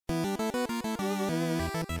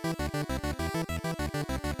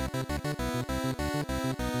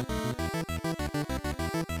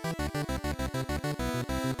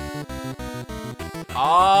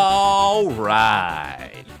All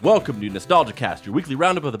right. Welcome to Nostalgia Cast, your weekly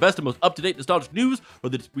roundup of the best and most up-to-date nostalgic news,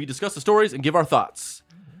 where we discuss the stories and give our thoughts.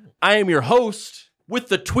 I am your host with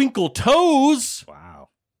the twinkle toes. Wow.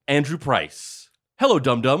 Andrew Price. Hello,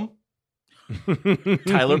 dum-dum.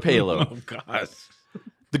 Tyler Palo. Oh, gosh.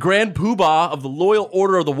 The Grand Poobah of the Loyal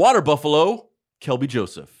Order of the Water Buffalo, Kelby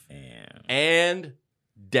Joseph. Damn. And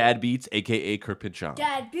Dad Beats, a.k.a. Kirk Pinchon. Dad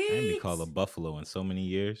I haven't been beats. called a buffalo in so many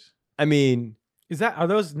years. I mean, Are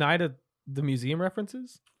those Night of the Museum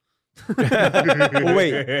references? well,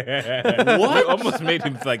 wait. What? Almost made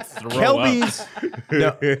him like throw Kelby's.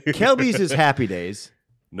 No, Kelby's is Happy Days.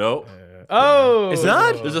 No. Oh, It's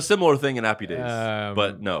not? There's a similar thing in Happy Days. Um,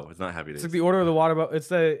 but no, it's not Happy Days. It's like the Order of the Water. It's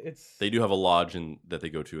They do have a lodge that they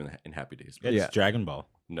go to in Happy Days. It's Yeah. Dragon Ball.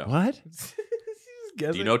 No. What?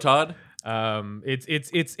 Do you know, Todd?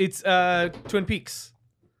 It's Twin Peaks.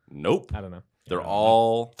 Nope. I don't know. They're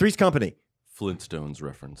all Three's Company. Flintstones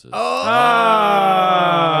references.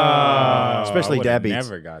 Especially I would've Dad Beats.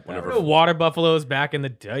 Never got that. Whenever- The water buffaloes back in the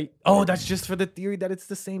day. Oh, that's just for the theory that it's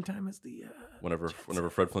the same time as the. Whenever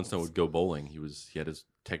Fred Flintstone would go bowling, he had his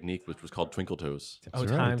technique, which was called twinkle toes. Oh,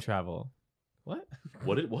 That's time right. travel. What?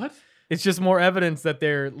 What? It's just more evidence that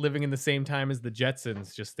they're living in the same time as the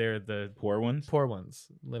Jetsons. Just they're the Poor ones. poor ones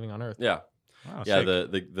living on Earth. Yeah. Wow, Yeah,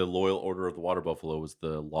 sick. the Loyal Order of the Water Buffalo was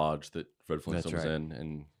the lodge that Fred Flintstone was right. in,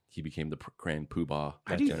 and he became the Grand Poobah.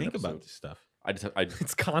 How do you think about this stuff? I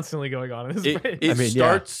It's constantly going on in his it brain.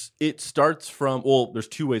 it starts from, well, there's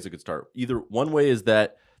two ways it could start. Either one way is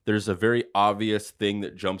that there's a very obvious thing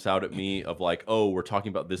that jumps out at me of like, oh, we're talking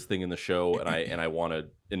about this thing in the show, and I want to,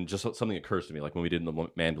 and just something occurs to me, like when we did in the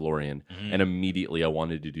Mandalorian, and immediately I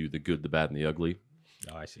wanted to do the good, the bad, and the ugly.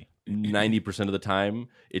 Oh, I see. 90% of the time,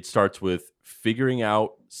 it starts with figuring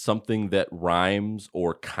out something that rhymes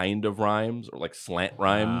or kind of rhymes or like slant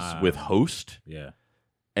rhymes with host, Yeah.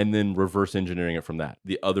 and then reverse engineering it from that.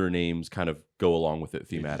 The other names kind of go along with it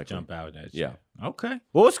They just thematically. jump out at you. Yeah. Okay.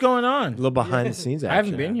 Well, what's going A on? little behind the scenes action. I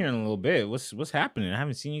haven't been here in a little bit. What's happening? I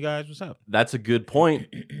haven't seen you guys. What's up? That's a good point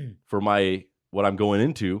for what I'm going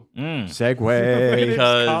into. Segway.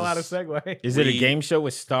 Because- Call out a segue. Is it a game show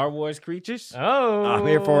with Star Wars creatures? Oh, I'm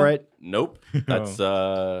here for it. Nope. That's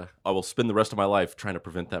I will spend the rest of my life trying to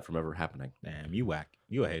prevent that from ever happening. Damn, you whack.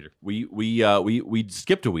 You a hater. We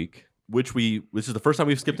skipped a week, this is the first time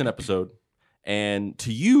we've skipped an episode. And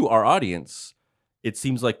to you, our audience, it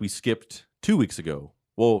seems like we skipped 2 weeks ago.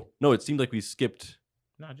 Well, no, it seemed like we skipped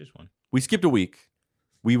Just one. a week.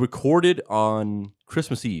 We recorded on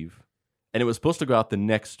Christmas Eve, and it was supposed to go out the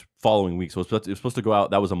next following week. So it was supposed to go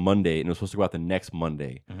out, that was a Monday, and it was supposed to go out the next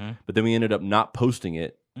Monday. Mm-hmm. But then we ended up not posting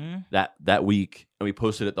it that week, and we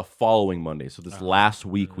posted it the following Monday. So this last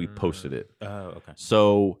week we posted it. Oh, okay.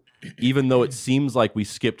 So even though it seems like we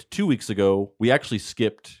skipped 2 weeks ago, we actually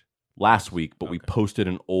skipped last week, but we posted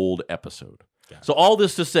an old episode. Gotcha. So all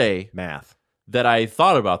this to say Math. that I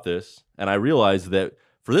thought about this, and I realized that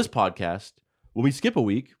for this podcast, when we skip a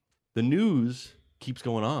week, the news keeps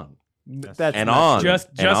going on. That's And not on. true. just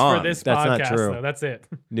and for on. this That's not podcast. true. Though. That's it.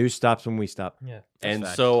 News stops when we stop. Yeah. And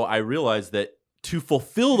facts. so I realized that to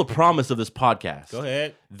fulfill the promise of this podcast, Go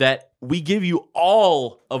ahead. that we give you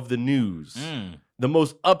all of the news, the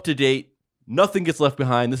most up-to-date, nothing gets left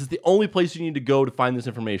behind. This is the only place you need to go to find this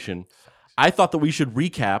information. I thought that we should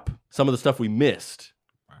recap some of the stuff we missed.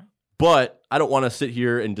 Right. But I don't want to sit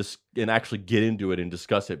here and actually get into it and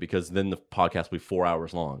discuss it, because then the podcast will be 4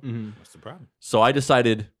 hours long. What's the problem? So I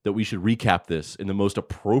decided that we should recap this in the most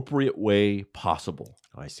appropriate way possible.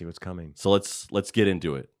 Oh, I see what's coming. So let's get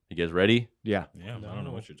into it. You guys ready? Yeah. Yeah, I don't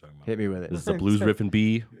know what you're talking about. Hit me with it. This is a Blues Riff and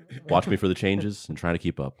B. Watch me for the changes and trying to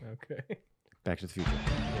keep up. Okay. Back to the future.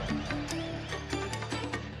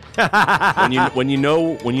 When you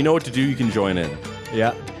know what to do, you can join in.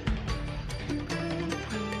 Yeah.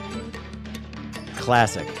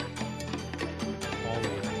 Classic.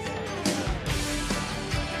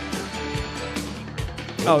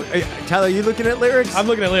 Oh, Tyler, you looking at lyrics? I'm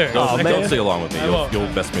looking at lyrics. Don't, man. don't sing along with me. I You'll, won't. you'll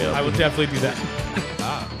mess me up. I will definitely do that.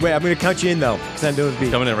 Wait, I'm going to count you in, though, because I'm doing the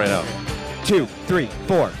beat. Coming in right now. 2, 3,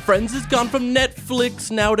 4. Friends is gone from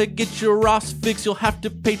Netflix. Now to get your Ross fix, you'll have to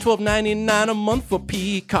pay $12.99 a month for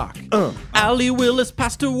Peacock. Allie Willis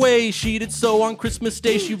passed away. She did so on Christmas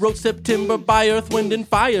Day. She wrote September by Earth, Wind, and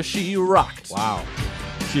Fire. She rocked. Wow.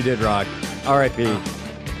 She did rock. R.I.P.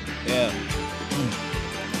 Yeah.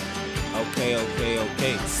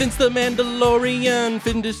 Okay. Since The Mandalorian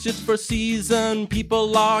finished its first season,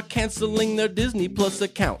 people are canceling their Disney Plus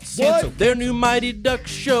accounts. What? Their new Mighty Duck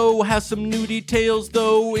show has some new details,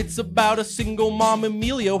 though. It's about a single mom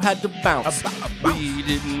Emilio had to bounce. We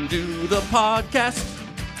didn't do the podcast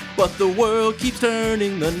But the world keeps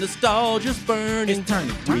turning, the nostalgia's burning. It's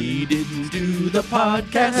turning. We didn't do the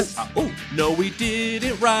podcast. Oh, no, we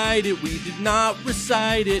didn't write it. We did not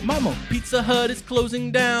recite it. Mama. Pizza Hut is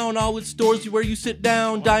closing down. All its stores where you sit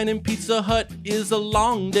down. Dine-in Pizza Hut is a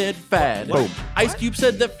long dead fad. Boom. Ice Cube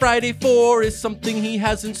said that Friday 4 is something he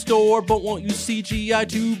has in store, but won't use CGI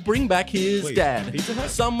to bring back his Wait, dad. Pizza Hut?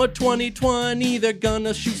 Summer 2020, they're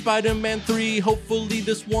gonna shoot Spider-Man 3. Hopefully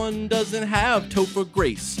this one doesn't have Topher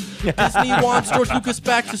Grace. Disney wants George Lucas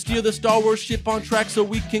back to steer the Star Wars ship on track so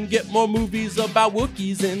we can get more movies about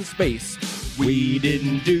Wookiees in space. We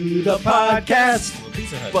didn't do the podcast,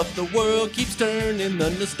 Pizza Hut. but the world keeps turning, the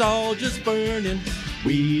nostalgia's burning.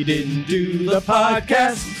 We didn't do the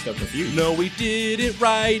podcast. I'm so confused. No, we didn't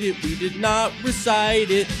write it, we did not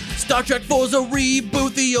recite it. Star Trek 4's a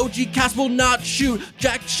reboot, the OG cast will not shoot.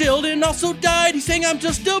 Jack Sheldon also died, he's saying I'm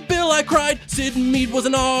just a Bill, I cried. Sid Mead was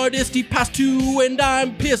an artist, he passed too, and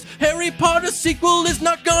I'm pissed. Harry Potter sequel is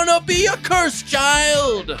not gonna be a cursed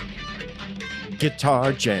child.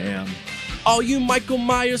 Guitar Jam. All you Michael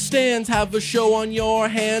Myers stans have a show on your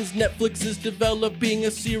hands. Netflix is developing a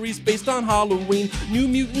series based on Halloween. New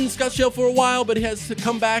Mutants got shelved for a while, but it has to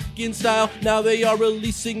come back in style. Now they are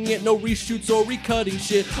releasing it, no reshoots or recutting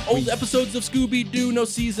shit. Old episodes of Scooby-Doo, no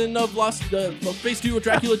season of Lost, Phase 2 or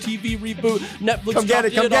Dracula TV reboot. Netflix Come get dropped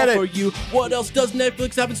it, come get all it. for you. What else does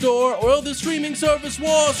Netflix have in store? Or the streaming service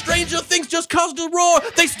war? Stranger Things just caused a roar.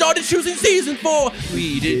 They started choosing season 4.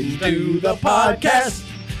 We didn't do the podcast,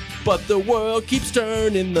 but the world keeps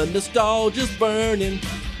turning, the nostalgia's burning.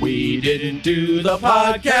 We didn't do the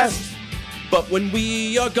podcast, but when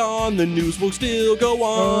we are gone, the news will still go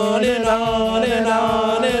on and on and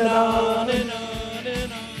on and on and on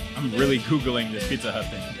and on. I'm really Googling this Pizza Hut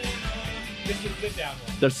thing. This is sit down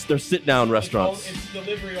one. They're sit-down restaurants. It's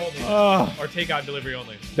delivery only. Oh. Or takeout delivery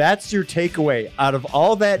only. That's your takeaway. Out of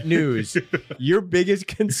all that news, your biggest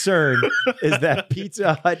concern is that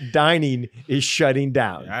Pizza Hut dining is shutting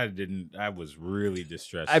down. I was really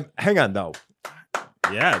distressed. Hang on, though.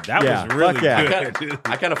 yeah, that Yeah, was really fuck yeah. good.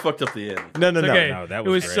 I kind of fucked up the end. No, It's okay. no, that it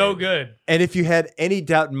was was so great. good. And if you had any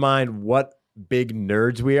doubt in mind what big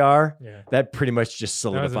nerds we are, Yeah. that pretty much just That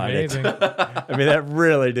was solidified it. amazing. I mean, that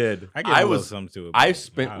really did. I give I a little was- something to it. I but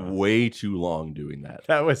spent don't know. way too long doing that.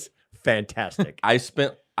 That was fantastic. I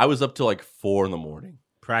was up till like 4 a.m.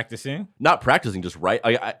 practicing. Not practicing, just write.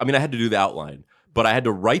 I mean, I had to do the outline, but I had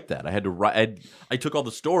to write that. I had to write. I took all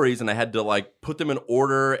the stories and I had to like put them in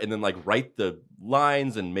order and then like write the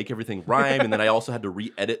lines and make everything rhyme. And then I also had to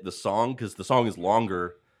re-edit the song because the song is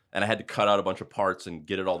longer, and I had to cut out a bunch of parts and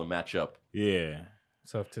get it all to match up. Yeah.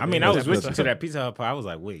 So I mean, I was listening to that Pizza Hut part. I was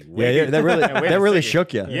like, wait. Yeah, that really Wait a that really second.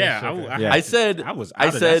 shook you. Yeah, Yeah. I said, I was out I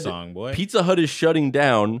of said, that song, boy. Pizza Hut is shutting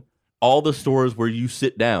down all the stores where you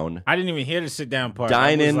sit down. I didn't even hear the sit down part.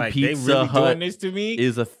 Dine I was in like, Pizza they really Hut doing this to me?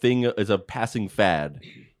 Is a passing fad.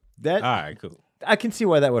 That All right, cool. I can see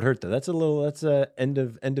why that would hurt though. That's a end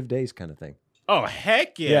of days kind of thing. Oh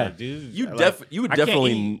heck yeah, Yeah. dude! You Like, you would I can't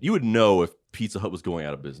definitely eat- you would know if Pizza Hut was going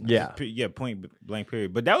out of business. Yeah. Yeah, point blank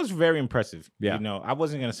period. But that was very impressive. Yeah. You know, I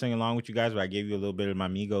wasn't gonna sing along with you guys, but I gave you a little bit of my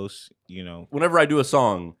Migos. You know, Whenever I do a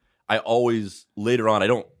song, I always later on I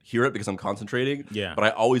don't hear it because I'm concentrating. Yeah. But I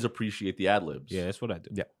always appreciate the ad libs. yeah, that's what I do.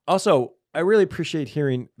 Yeah. Also, I really appreciate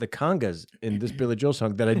hearing the congas in this Billy Joel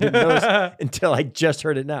song that I didn't notice until I just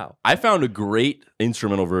heard it now. I found a great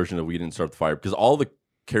instrumental version of "We Didn't Start the Fire" because all the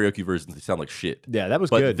karaoke versions they sound like shit. Yeah, that was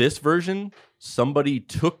But good. this version, somebody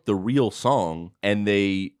took the real song and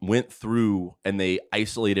they went through and they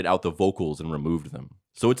isolated out the vocals and removed them.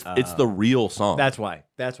 So it's the real song. That's why.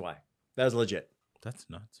 That was legit. That's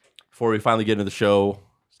nuts. Before we finally get into the show,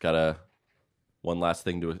 it's got one last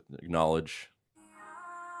thing to acknowledge.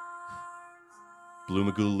 Blue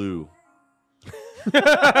Magoo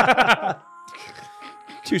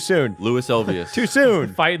Too soon. Louis Elvius. Too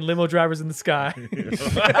soon. Fighting limo drivers in the sky. No,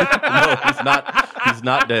 he's not. He's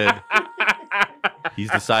not dead. He's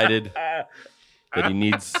decided that he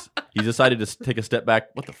needs. He's decided to take a step back.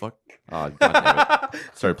 What the fuck? Oh, God damn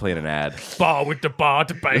it. Started playing an ad. Bar with the bar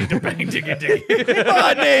to bang, diggy, diggy.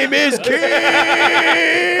 My name is King.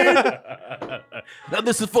 Now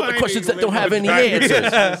this is for the questions that don't have any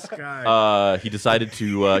answers. He decided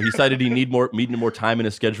he needed more time in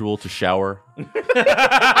his schedule to shower. You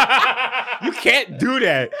can't do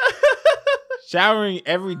that. Showering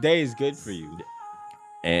every day is good for you.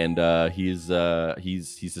 And he's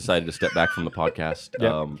decided to step back from the podcast.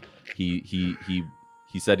 Yep.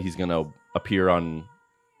 He said he's gonna appear on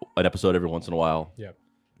an episode every once in a while. Yep.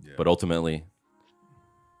 But ultimately,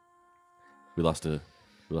 we lost a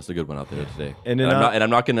good one out there today. And And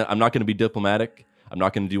then, I'm not gonna be diplomatic. I'm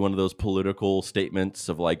not going to do one of those political statements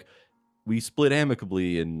of like, we split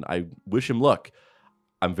amicably and I wish him luck.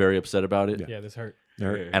 I'm very upset about it. Yeah, this hurt.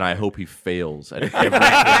 And I hope he fails at everything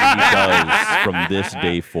he does from this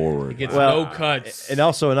day forward. He gets Well, no cuts. And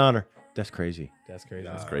also an honor. That's crazy. That's crazy.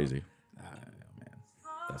 That's crazy. Man.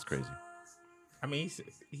 That's crazy. I mean,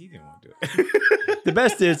 he didn't want to do it. The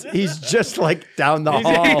best is he's just like down the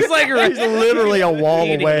hall. He's like He's literally a wall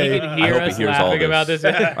He away. can I hear hope he us hears all laughing this. about this.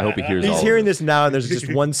 I hope he hears all He's of hearing this now, and there's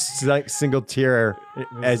just one single tear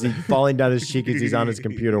as he's falling down his cheek as he's on his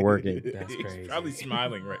computer working. That's crazy. He's probably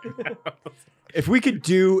smiling right now. If we could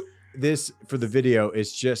do this for the video,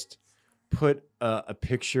 is just put a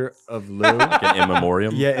picture of Lou, Like an in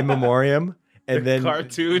memoriam. yeah, in memoriam, and then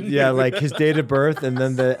Cartoon. yeah, like his date of birth, and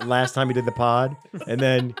then the last time he did the pod, and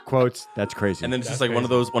then quotes. That's crazy. And then it's just That's like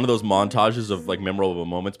one of those montages of like memorable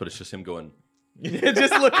moments, but it's just him going.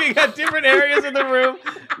 Just looking at different areas of the room,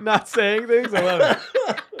 not saying things. I love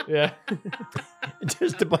it. Yeah.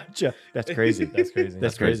 just a bunch of. That's crazy. That's crazy.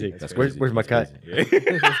 That's crazy. That's Where's, crazy. where's my cut?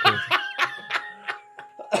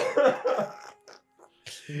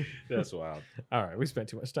 That's wild. All right, we spent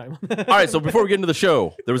too much time. All right, so before we get into the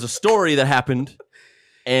show, there was a story that happened,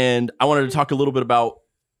 and I wanted to talk a little bit about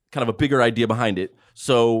kind of a bigger idea behind it.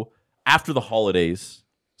 So after the holidays,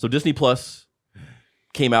 so Disney Plus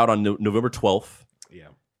came out on November 12th, Yeah.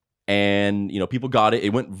 and people got it.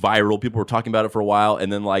 It went viral. People were talking about it for a while,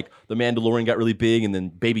 and then like The Mandalorian got really big, and then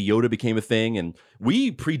Baby Yoda became a thing, and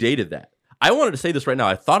we predated that. I wanted to say this right now.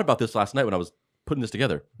 I thought about this last night when I was putting this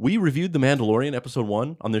together. We reviewed The Mandalorian episode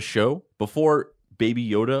 1 on this show before Baby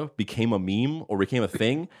Yoda became a meme or became a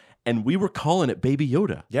thing, and we were calling it Baby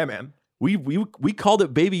Yoda. Yeah, man. We called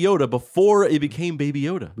it Baby Yoda before it became Baby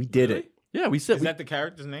Yoda. We did it. Yeah, we said Is that the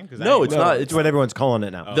character's name? No, it's not. It's what everyone's calling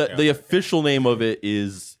it now. Oh. the Okay, the okay. official name of it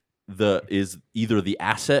is either the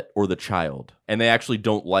asset or the child, and they actually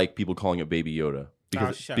don't like people calling it Baby Yoda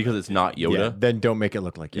because shut because up. it's not Yeah, Yoda. then don't make it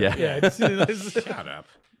look like it. Yeah. yeah. It's, Shut up.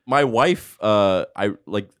 My wife, there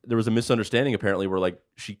was a misunderstanding apparently where like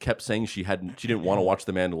she kept saying she didn't want to watch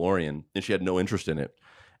The Mandalorian and she had no interest in it,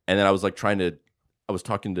 and then I was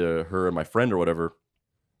talking to her and my friend or whatever,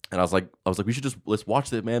 and I was like we should let's watch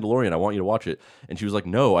The Mandalorian. I want you to watch it, and she was like,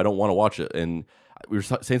 no, I don't want to watch it, and we were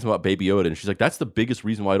saying something about Baby Yoda, and she's like, that's the biggest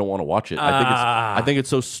reason why I don't want to watch it. I think it's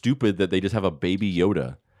so stupid that they just have a Baby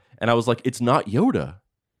Yoda, and I was like, it's not Yoda.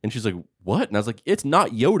 And she's like, what? And I was like, it's not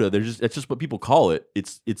Yoda. It's just what people call it.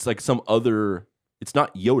 It's like some other, it's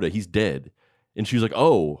not Yoda. He's dead. And she was like,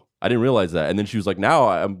 oh, I didn't realize that. And then she was like, now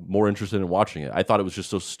I'm more interested in watching it. I thought it was just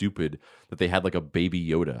so stupid that they had like a Baby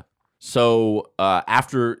Yoda. So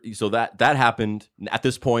that happened. At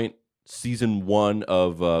this point, season 1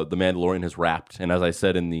 of The Mandalorian has wrapped. And as I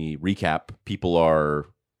said in the recap, people are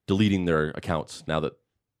deleting their accounts now that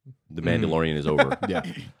The Mandalorian is over. Yeah.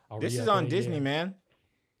 This is on Disney, man.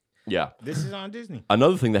 Yeah. This is on Disney.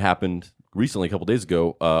 Another thing that happened recently, a couple days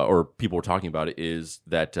ago, or people were talking about it, is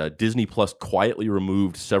that Disney Plus quietly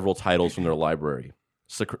removed several titles from their library.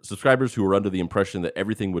 Subscribers who were under the impression that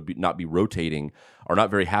everything would not be rotating are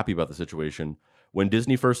not very happy about the situation. When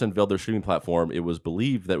Disney first unveiled their streaming platform, it was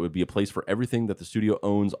believed that it would be a place for everything that the studio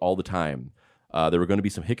owns all the time. There were going to be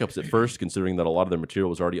some hiccups at first, considering that a lot of their material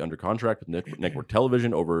was already under contract with network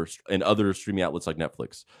television and other streaming outlets like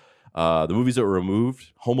Netflix. The movies that were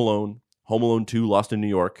removed: Home Alone 2, Lost in New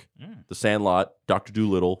York, The Sandlot, Dr.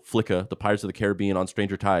 Dolittle, Flicka, The Pirates of the Caribbean on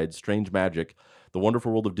Stranger Tides, Strange Magic, The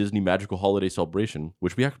Wonderful World of Disney Magical Holiday Celebration,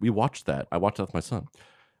 which we watched that. I watched that with my son.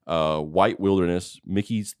 White Wilderness,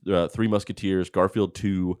 Mickey's Three Musketeers, Garfield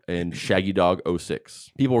 2, and Shaggy Dog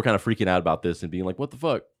 06. People were kind of freaking out about this and being like, what the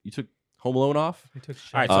fuck? You took Home Alone off? All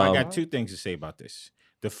right, so I Um, got 2 things to say about this.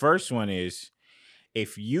 The first one is,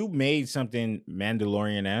 if you made something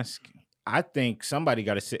Mandalorian-esque, I think somebody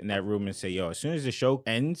got to sit in that room and say, yo, as soon as the show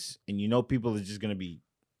ends and people are just going to be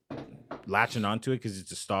latching onto it because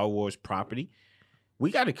it's a Star Wars property,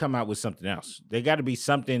 we got to come out with something else. There got to be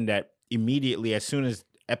something that immediately, as soon as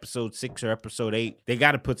episode 6 or episode 8, they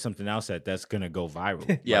got to put something else that's going to go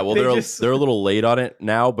viral. Yeah, well, They they're just- they're a little late on it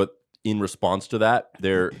now, but in response to that,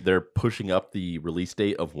 they're pushing up the release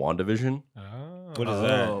date of WandaVision. What is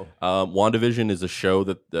that? WandaVision is a show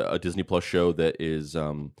a Disney Plus show that is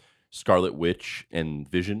Scarlet Witch and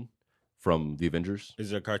Vision from the Avengers.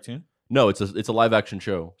 Is it a cartoon? No, it's a live action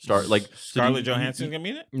show. Scarlett Johansson's going to be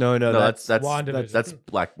in it? No, No, that's WandaVision. that's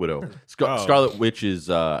Black Widow. Oh. Scarlet Witch is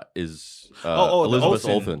the Elizabeth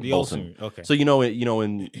Olsen. The Olsen. Olsen. Okay. So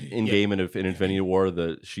in Game and in Infinity War,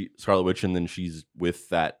 Scarlet Witch, and then she's with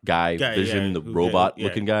that guy Vision, the robot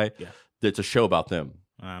looking guy. Yeah. It's a show about them,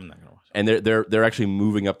 I'm not going to watch it. and they're actually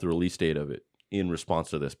moving up the release date of it. in response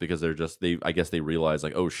to this because I guess they realize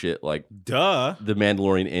like, oh shit, like Duh. the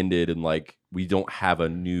Mandalorian ended and like we don't have a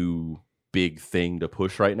new big thing to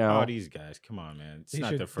push right now. Oh, these guys, come on, man. It's They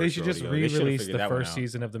not should, the first. they should just rodeo. They should've re-release figured the that one first out.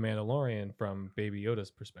 season of The Mandalorian from Baby Yoda's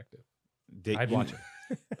perspective. I'd watch it.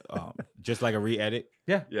 Just like a re-edit.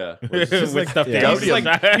 Yeah. With just like- stuff yeah, that He's like,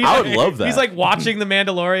 I would love that. He's like watching The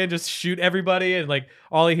Mandalorian just shoot everybody, and like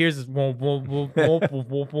all he hears is womp, womp, womp, womp, womp,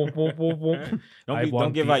 womp, womp, womp, womp.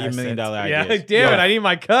 Don't give out your $1 million Yeah, ideas. damn it! I need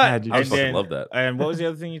my cut. Yeah, I would And fucking then- love that. And what was the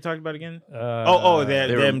other thing you talked about again? They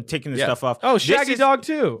were- Them taking the yeah. stuff off. Oh, This Shaggy is- Dog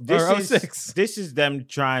 2 This or is 06. this is them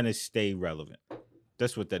trying to stay relevant.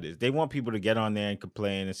 That's what that is. They want people to get on there and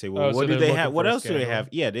complain and say, "Well, Oh, so what do they're they looking have? What for a else do they scandal. have?"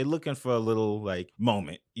 Yeah, they're looking for a little like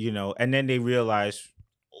moment, and then they realize,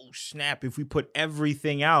 "Oh snap! If we put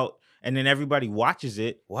everything out and then everybody watches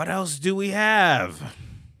it, what else do we have?"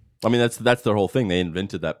 I mean, that's their whole thing. They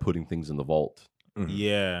invented that putting things in the vault.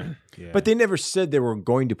 Yeah. But they never said they were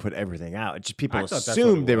going to put everything out. It's just people I thought that's what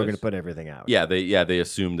assumed it they were was. going to put everything out. Yeah, they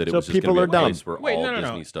assumed that it So was just people going to be are a dumb. place where Wait, all no.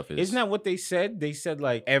 Disney stuff is. Isn't that what they said? They said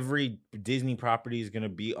like every Disney property is gonna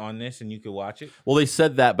be on this and you can watch it. Well, they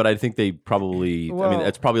said that, but I think they probably. I mean, Well-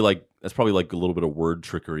 that's probably like a little bit of word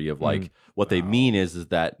trickery of like what they mean is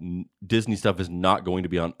that Disney stuff is not going to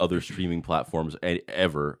be on other streaming platforms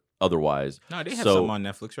ever. Otherwise, No, they have So- some on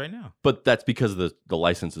Netflix right now. but that's because the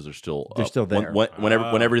licenses are still They're up. still there.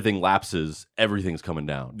 When everything lapses, everything's coming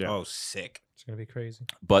down. Yeah. Oh, sick. It's gonna be crazy.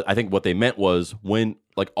 But I think what they meant was when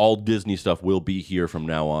like all Disney stuff will be here from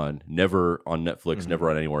now on, never on Netflix,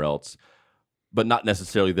 never on anywhere else. But not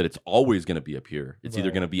necessarily that it's always going to be up here. It's either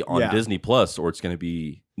Right. going to be on Yeah. Disney Plus or it's going to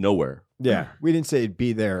be nowhere. Yeah, we didn't say it'd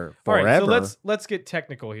be there All forever. right, so let's get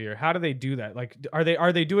technical here. How do they do that? Like, are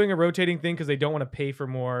they doing a rotating thing because they don't want to pay for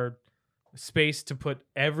more space to put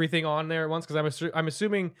everything on there at once? Because I'm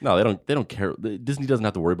assuming. No, they don't care. Disney doesn't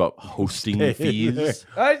have to worry about hosting fees.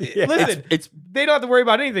 Listen, It's they don't have to worry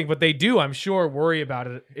about anything, but they do, I'm sure, worry about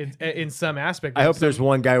it in some aspect. I hope there's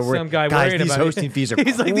one guy where some guy guys, worrying these about it." hosting fees are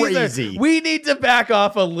He's like, crazy. we need to back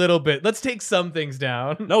off a little bit. Let's take some things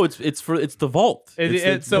down. no, it's the vault.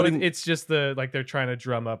 It's So putting- it's just the like they're trying to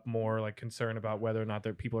drum up more like concern about whether or not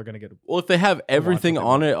their people are going to get. well, if they have everything what they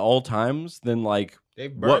on it at all times, then like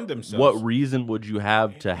They've burned themselves. what reason would you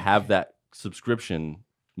have to have that subscription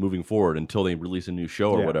moving forward until they release a new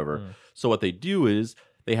show or Yeah. whatever? Mm. So what they do is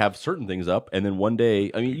they have certain things up, and then one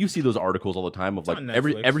day, I mean, you see those articles all the time of It's like on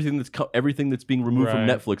Netflix. everything that's being removed from Right.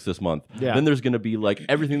 Netflix this month. Yeah. Then there's going to be like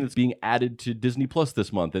everything that's being added to Disney Plus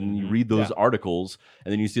this month, and you read those articles,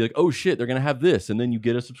 and then you see like, oh shit, they're going to have this, and then you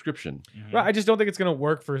get a subscription. Right, I just don't think it's going to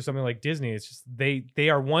work for something like Disney. It's just they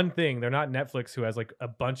are one thing. They're not Netflix, who has like a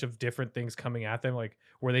bunch of different things coming at them, like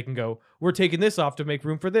where they can go, we're taking this off to make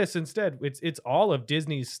room for this instead. It's all of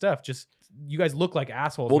Disney's stuff. Just you guys look like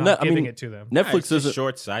assholes Well, not I giving mean, it to them. Netflix isn't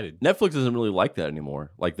short-sighted. Netflix isn't really like that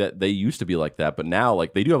anymore. Like that, they used to be like that, but now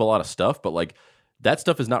like they do have a lot of stuff, but like that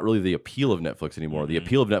stuff is not really the appeal of Netflix anymore. The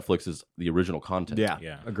appeal of Netflix is the original content.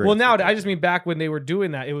 Yeah. Agreed. Well, now I just mean back when they were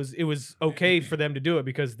doing that, it was okay for them to do it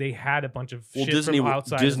because they had a bunch of Well, shit Disney from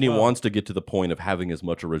outside. Disney as well. wants to get to the point of having as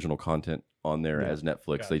much original content on there as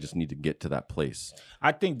Netflix. Gotcha. They just need to get to that place.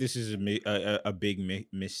 I think this is a big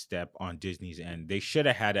misstep on Disney's end. They should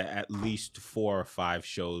have had at least 4 or 5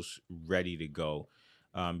 shows ready to go,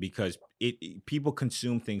 because people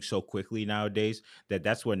consume things so quickly nowadays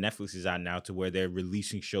that's where Netflix is at now, to where they're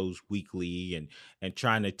releasing shows weekly and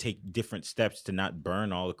trying to take different steps to not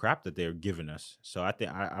burn all the crap that they're giving us. So I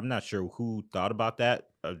think I'm not sure who thought about that.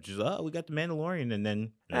 Just we got the Mandalorian, and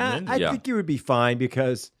then I Yeah. think you would be fine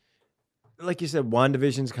because, like you said,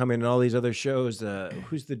 WandaVision's coming and all these other shows.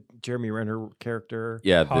 Who's the Jeremy Renner character?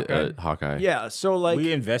 Yeah, Hawkeye. Hawkeye. Yeah, so like,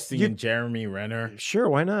 we investing you- in Jeremy Renner. sure,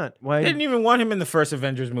 why not? Why? They didn't even want him in the first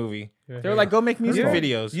Avengers movie. They were like, go make music You're-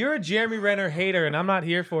 videos. You're a Jeremy Renner hater, and I'm not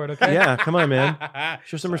here for it. Okay. Yeah, come on, man.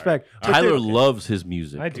 Show some respect. But Tyler they're- loves his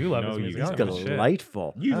music. I do love No, his you music. don't. I don't give a shit.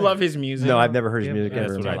 delightful. You love his music. No, I've never heard his Yeah, music that's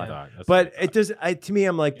ever in That's my what I life. thought. That's But what I it does. To me,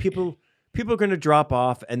 I'm like people are going to drop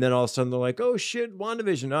off, and then all of a sudden they're like, "Oh shit,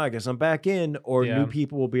 WandaVision! Oh, I guess I'm back in." Or Yeah. new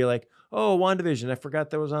people will be like, "Oh, WandaVision! I forgot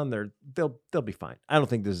that was on there." They'll be fine. I don't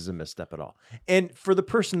think this is a misstep at all. And for the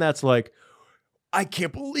person that's like, "I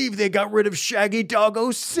can't believe they got rid of Shaggy Dog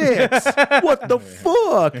 06. What the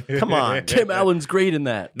fuck? Come on, Tim Allen's great in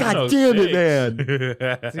that. God No damn it, shit. man!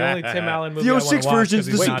 It's the only Tim Allen movie. The I 06 wanna watch version's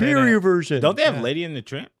 'cause the he's not in superior it. version." Don't they have Yeah. Lady and the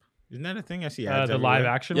Tramp? Isn't that a thing? I see ads The everywhere. live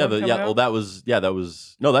action. Yeah, one coming well, out? that was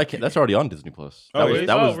no, that's already on Disney Plus. Oh, That was it is?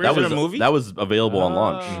 that Oh, was is that it was a movie? that was available on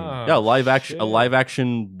launch. Ah, Yeah, a shit. live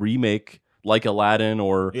action remake like Aladdin,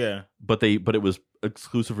 or Yeah. but it was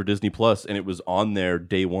exclusive for Disney Plus, and it was on there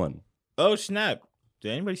day one. Oh snap!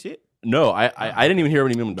 Did anybody see it? No, I didn't even hear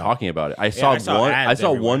anyone talking about it. I saw ads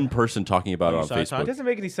everywhere. one person talking about Oh, it you on saw it, Todd? Facebook. It doesn't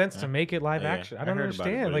make any sense to make it live Yeah. action. I I don't heard about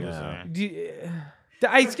it, understand. but Like,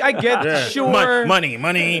 yeah. I get sure. Money.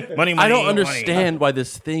 I don't understand why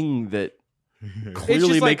this thing that clearly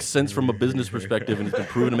just like- makes sense from a business perspective and has been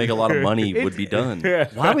proven to make a lot of money would be done.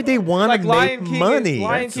 Why would they want Like to Lion make King, money?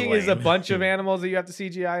 Lion That's King is a lame. bunch of animals that you have to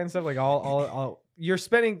CGI and stuff. Like all you're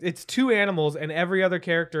spending. It's 2 animals, and every other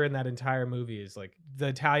character in that entire movie is like the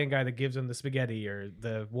Italian guy that gives him the spaghetti, or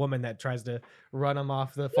the woman that tries to run him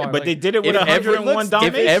off the farm. But they did it with If every- 101 If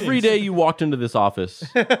Dalmatians. every day you walked into this office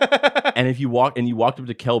and if you walked up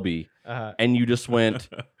to Kelby and you just went,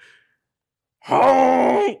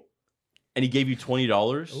 and he gave you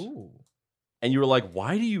 $20, Ooh. and you were like,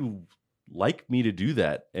 "Why do you like me to do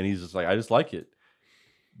that?" And he's just like, "I just like it."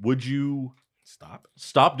 Would you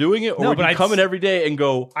stop doing it, or No, would but you I'd come in s- every day and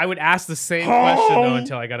go? I would ask the same question though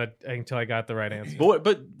until I got the right answer.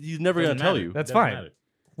 But he's never gonna tell you. That's fine.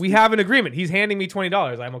 We have an agreement. He's handing me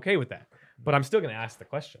 $20. I'm okay with that. But I'm still going to ask the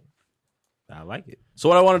question. I like it. So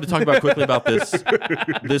what I wanted to talk about quickly about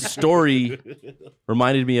this story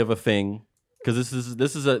reminded me of a thing, because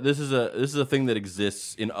this is a thing that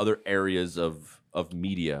exists in other areas of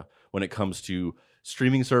media when it comes to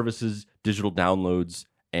streaming services, digital downloads,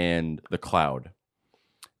 and the cloud.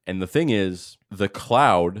 And the thing is, the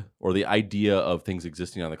cloud, or the idea of things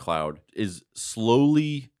existing on the cloud, is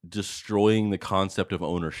slowly destroying the concept of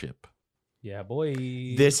ownership. Yeah, boy.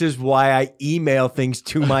 This is why I email things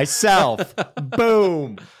to myself.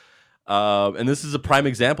 Boom. And this is a prime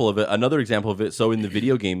example of it. Another example of it. So in the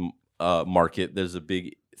video game market, there's a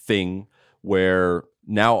big thing where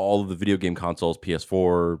now all of the video game consoles,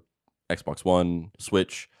 PS4, Xbox One,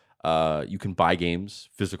 Switch, you can buy games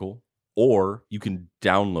physical, or you can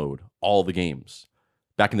download all the games.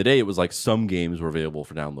 Back in the day, it was like some games were available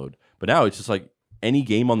for download. But now it's just like any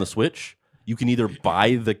game on the Switch, you can either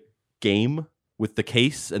buy the game with the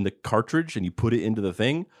case and the cartridge and you put it into the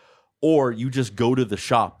thing, or you just go to the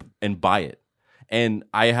shop and buy it. And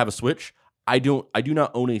I have a Switch. I do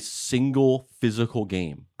not own a single physical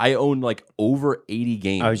game. I own like over 80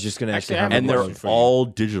 games. I was just going to Actually, actually have I a and they're question for you. all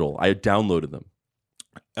digital. I downloaded them.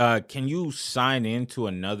 Can you sign into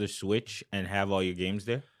another Switch and have all your games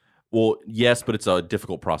there? Well, yes, but it's a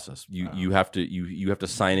difficult process. You have to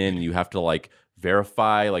sign in, and you have to like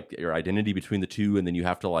verify like your identity between the two, and then you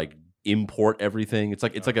have to like import everything. It's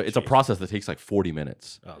a process that takes like 40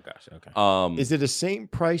 minutes. Oh gosh, okay. Is it the same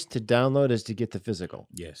price to download as to get the physical?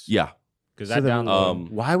 Yes. Yeah. Because So I then, download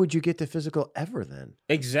why would you get the physical ever then?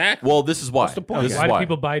 exactly. Well, this is why. What's the point? This is Why do why.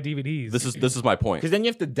 people buy DVDs? This is my point. Because then you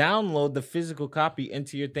have to download the physical copy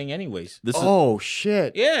into your thing, anyways. This is Oh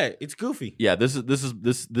shit. Yeah, it's goofy. yeah. This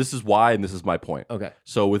is why, and this is my point. Okay.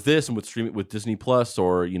 So with this and with streaming with Disney Plus,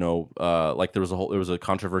 or like there was a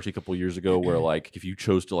controversy a couple years ago where like if you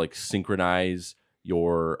chose to like synchronize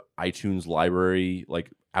your iTunes library, like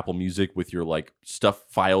Apple Music, with your like stuff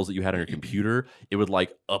files that you had on your computer, it would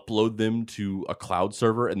like upload them to a cloud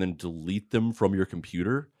server and then delete them from your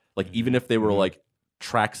computer. Like even if they were like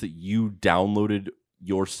tracks that you downloaded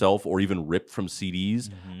yourself or even ripped from CDs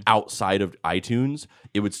outside of iTunes,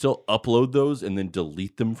 it would still upload those and then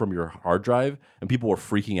delete them from your hard drive. And people were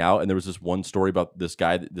freaking out. And there was this one story about this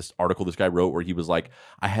article this guy wrote where he was like,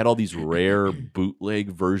 I had all these rare bootleg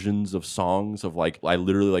versions of songs of like, I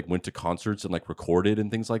literally like went to concerts and like recorded and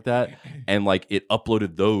things like that. And like it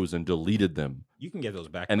uploaded those and deleted them. You can get those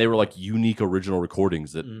back. And they were like unique original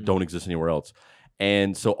recordings that don't exist anywhere else.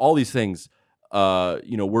 And so all these things,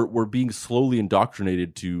 we're being slowly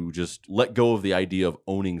indoctrinated to just let go of the idea of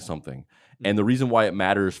owning something. And the reason why it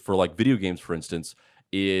matters for like video games, for instance,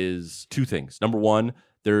 is two things. Number one,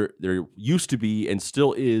 there used to be and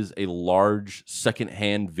still is a large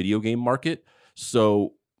secondhand video game market.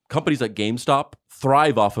 So companies like GameStop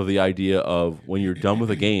thrive off of the idea of when you're done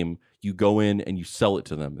with a game, you go in and you sell it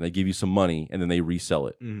to them, and they give you some money, and then they resell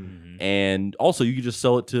it. And also, you could just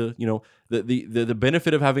sell it to the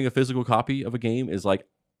benefit of having a physical copy of a game is like,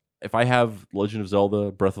 if I have Legend of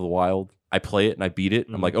Zelda Breath of the Wild, I play it and I beat it.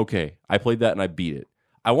 I'm like, okay, I played that and I beat it.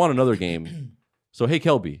 I want another game. So hey,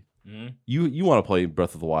 Kelby, you want to play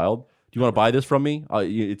Breath of the Wild? Do you want to buy this from me?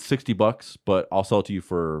 It's $60, but I'll sell it to you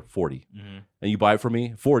for $40. And you buy it from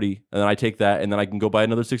me, $40, and then I take that, and then I can go buy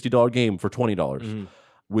another $60 game for $20.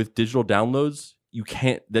 With digital downloads, you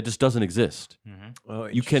can't. That just doesn't exist. Oh,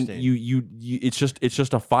 You can you it's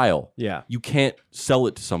just a file. Yeah. You can't sell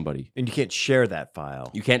it to somebody. And you can't share that file.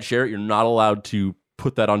 You can't share it. You're not allowed to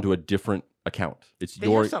put that onto a different account. It's They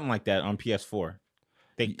your have something like that on PS4.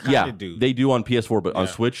 They kind of do. They do on PS4, but on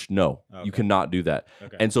Yeah. Switch, no, you Okay. cannot do that.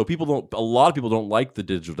 Okay. And so a lot of people don't like the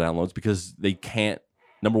digital downloads because they can't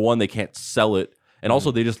number one, they can't sell it, and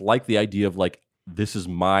also they just like the idea of like, this is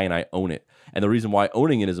mine, I own it. And the reason why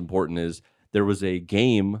owning it is important is there was a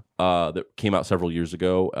game that came out several years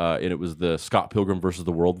ago, and it was the Scott Pilgrim versus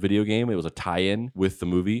the World video game. It was a tie-in with the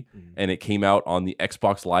movie, and it came out on the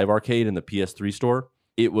Xbox Live Arcade and the PS3 store.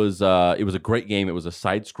 It was a great game. It was a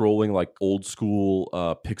side-scrolling, like old school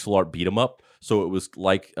pixel art beat 'em up. So it was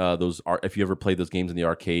like those. If you ever played those games in the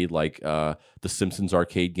arcade, like the Simpsons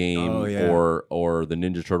arcade game or the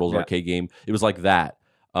Ninja Turtles arcade game, it was like that.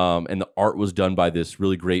 And the art was done by this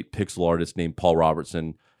really great pixel artist named Paul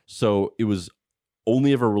Robertson. So it was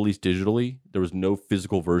only ever released digitally. There was no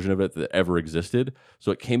physical version of it that ever existed.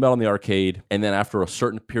 So it came out on the arcade, and then after a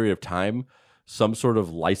certain period of time, some sort of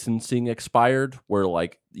licensing expired where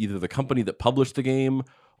like either the company that published the game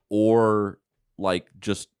or like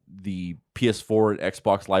just the PS4 and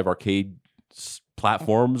Xbox Live Arcade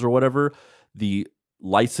platforms or whatever, the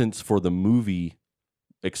license for the movie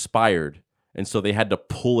expired. And so they had to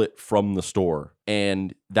pull it from the store.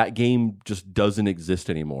 And that game just doesn't exist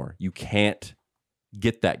anymore. You can't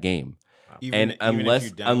get that game. Even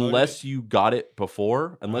unless you got it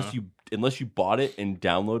before, unless you bought it and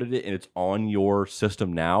downloaded it and it's on your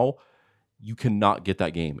system now, you cannot get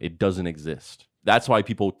that game. It doesn't exist. That's why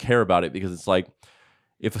people care about it, because it's like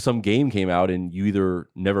if some game came out and you either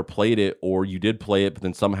never played it or you did play it, but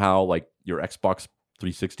then somehow like your Xbox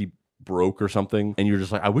 360 broke or something, and you're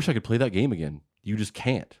just like, I wish I could play that game again. You just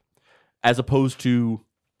can't. As opposed to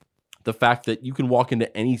the fact that you can walk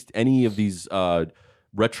into any of these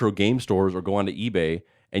retro game stores or go onto eBay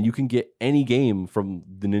and you can get any game from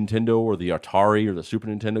the Nintendo or the Atari or the Super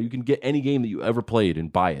Nintendo. You can get any game that you ever played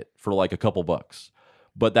and buy it for like a couple bucks.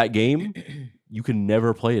 But that game, you can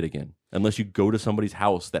never play it again unless you go to somebody's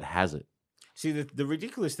house that has it. See, the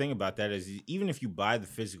ridiculous thing about that is even if you buy the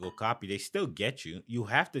physical copy, they still get you. You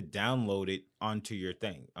have to download it onto your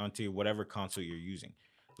thing, onto whatever console you're using.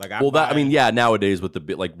 Like, nowadays with the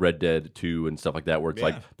bit like Red Dead 2 and stuff like that, where it's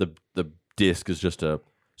like the disc is just a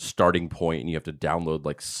starting point and you have to download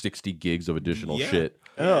like 60 gigs of additional shit.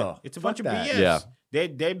 Oh, it's a bunch of that. BS. Yeah.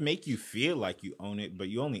 They make you feel like you own it, but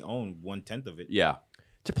you only own 1/10 of it. Yeah.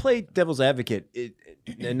 To play devil's advocate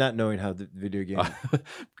and not knowing how the video game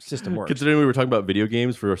system works. Considering we were talking about video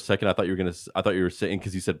games for a second, I thought you were saying,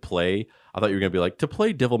 because you said play, I thought you were gonna be like, to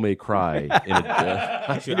play Devil May Cry.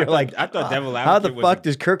 Actually, I thought Devil Advocate how the fuck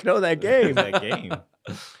does Kirk know that game? that game.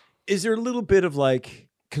 Is there a little bit of like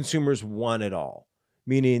consumers want it all?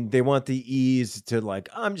 Meaning they want the ease to like,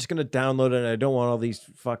 I'm just going to download it and I don't want all these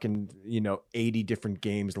fucking, 80 different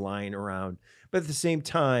games lying around. But at the same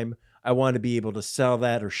time, I want to be able to sell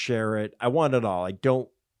that or share it. I want it all. I don't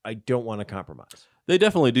want to compromise. They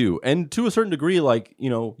definitely do. And to a certain degree, like,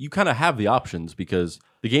 you kind of have the options because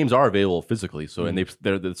the games are available physically. So, and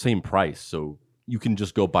they're the same price. So you can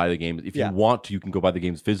just go buy the games. If you want to, you can go buy the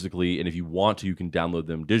games physically. And if you want to, you can download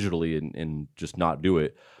them digitally and just not do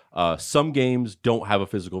it. Some games don't have a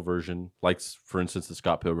physical version, like for instance the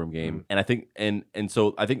Scott Pilgrim game, and I think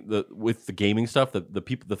so I think with the gaming stuff,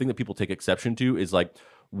 the thing that people take exception to is like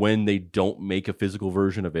when they don't make a physical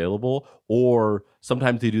version available, or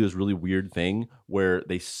sometimes they do this really weird thing where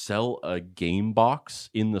they sell a game box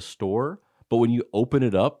in the store, but when you open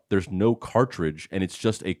it up, there's no cartridge and it's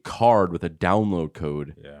just a card with a download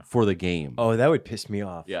code for the game. Oh, that would piss me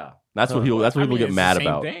off. Yeah, that's what people get mad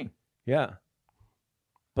about. Thing. Yeah.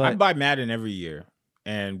 I buy Madden every year,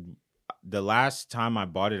 and the last time I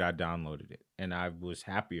bought it, I downloaded it, and I was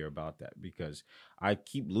happier about that because I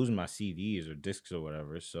keep losing my CDs or discs or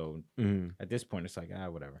whatever. So at this point, it's like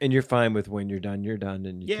whatever. And you're fine with when you're done,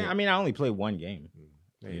 and you I mean, I only play one game.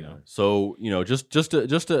 So just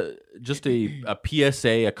a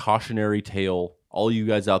PSA, a cautionary tale. All you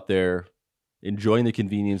guys out there enjoying the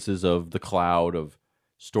conveniences of the cloud, of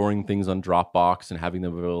storing things on Dropbox and having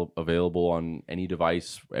them available on any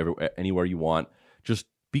device, anywhere you want. Just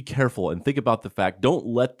be careful and think about the fact, don't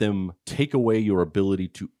let them take away your ability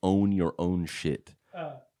to own your own shit.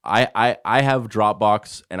 I have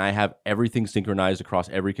Dropbox and I have everything synchronized across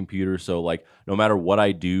every computer. So like no matter what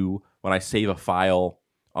I do, when I save a file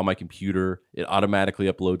on my computer, it automatically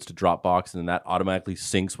uploads to Dropbox, and then that automatically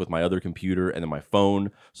syncs with my other computer and then my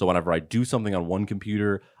phone. So whenever I do something on one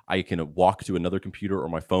computer, I can walk to another computer or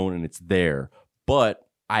my phone and it's there. But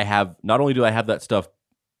not only do I have that stuff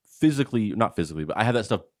not physically, but I have that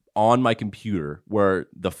stuff on my computer where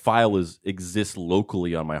the file exists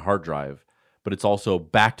locally on my hard drive, but it's also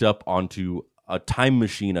backed up onto a time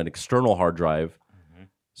machine, an external hard drive.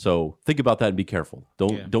 So think about that and be careful.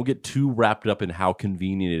 Don't get too wrapped up in how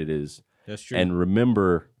convenient it is. That's true. And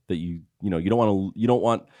remember that you don't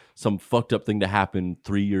want some fucked up thing to happen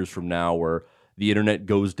 3 years from now where the internet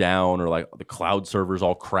goes down or like the cloud servers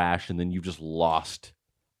all crash, and then you've just lost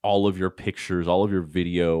all of your pictures, all of your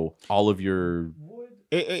video, all of your.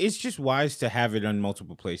 It's just wise to have it on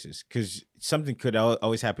multiple places because something could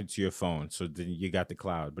always happen to your phone. So then you got the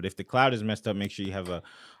cloud. But if the cloud is messed up, make sure you have a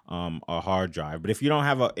hard drive. But if you don't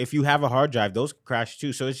have if you have a hard drive, those crash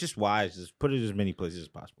too. So it's just wise. Just put it as many places as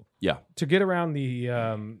possible. Yeah. To get around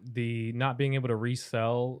the not being able to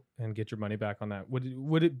resell and get your money back on that,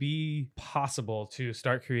 would it be possible to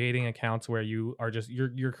start creating accounts where you are just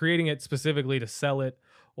you're creating it specifically to sell it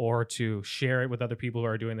or to share it with other people who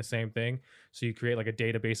are doing the same thing? So you create like a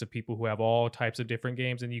database of people who have all types of different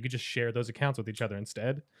games, and you could just share those accounts with each other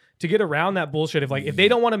instead. To get around that bullshit, if they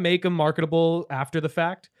don't want to make them marketable after the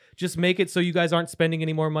fact, just make it so you guys aren't spending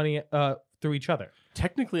any more money through each other.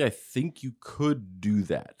 Technically, I think you could do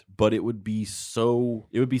that, but it would be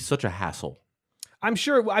such a hassle. I'm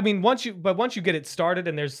sure. I mean, once you get it started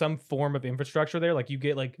and there's some form of infrastructure there, like you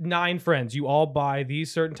get like 9 friends, you all buy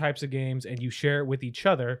these certain types of games and you share it with each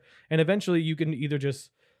other. And eventually you can either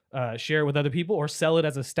just share it with other people or sell it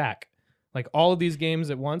as a stack. Like all of these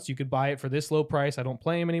games at once, you could buy it for this low price. I don't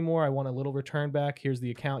play them anymore. I want a little return back. Here's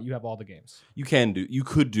the account. You have all the games. You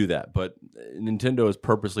could do that, but Nintendo has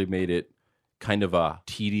purposely made it kind of a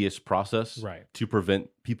tedious process, Right. to prevent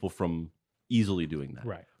people from easily doing that.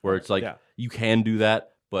 Right. Where it's like, you can do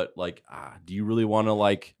that, but like, do you really want to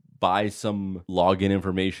like buy some login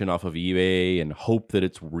information off of eBay and hope that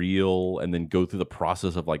it's real and then go through the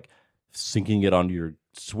process of like syncing it onto your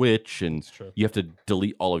Switch, and you have to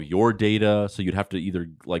delete all of your data, so you'd have to either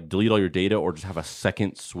like delete all your data or just have a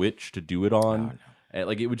second Switch to do it on. Oh, no. And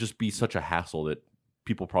like it would just be such a hassle that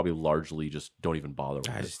people probably largely just don't even bother with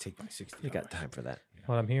I it. just take my 60. You got time for that.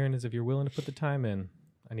 What I'm hearing is if you're willing to put the time in,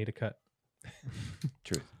 I need a cut.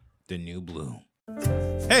 Truth. The new blue.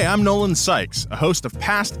 Hey, I'm Nolan Sykes, a host of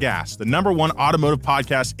Past Gas, the #1 automotive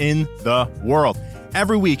podcast in the world.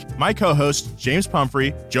 Every week, my co-hosts, James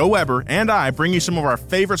Pumphrey, Joe Weber, and I bring you some of our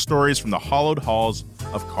favorite stories from the hallowed halls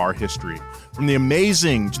of car history. From the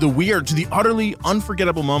amazing to the weird to the utterly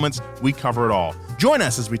unforgettable moments, we cover it all. Join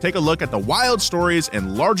us as we take a look at the wild stories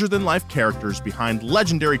and larger-than-life characters behind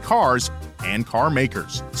legendary cars and car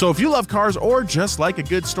makers. So if you love cars or just like a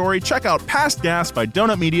good story, check out Past Gas by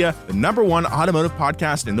Donut Media, the #1 automotive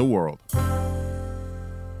podcast in the world.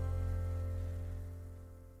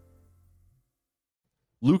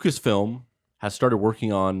 Lucasfilm has started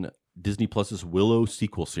working on Disney Plus's Willow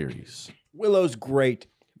sequel series. Willow's great.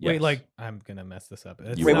 Wait, Yes. like I'm gonna mess this up.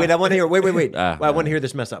 It's Wait, not- I want to hear. Wait. Ah, I want to hear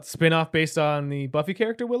this mess up. Spin-off based on the Buffy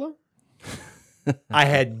character Willow? I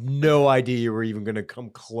had no idea you were even going to come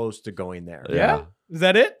close to going there. Yeah. Is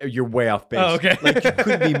that it? You're way off base. Oh, okay. Like you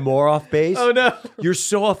couldn't be more off base. Oh no. You're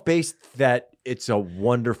so off base that it's a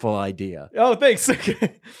wonderful idea. Oh, thanks.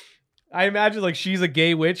 Okay. I imagine like she's a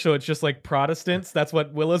gay witch, so it's just like Protestants. That's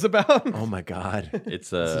what Willow's about. Oh my god.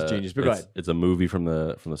 It's is genius, but go ahead. It's a movie from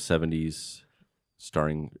the 70s,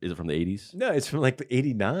 starring. Is it from the 80s? No, it's from like the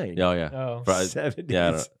 89. Oh yeah. Oh. Fri- 70s. Yeah,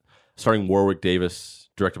 I don't know. Starring Warwick Davis,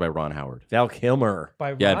 directed by Ron Howard. Val Kilmer.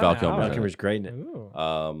 By Yeah, Ron Val Kilmer. Val Howard. Kilmer's great in it.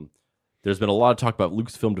 Ooh. There's been a lot of talk about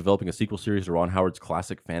Lucasfilm developing a sequel series to Ron Howard's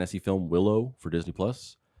classic fantasy film Willow for Disney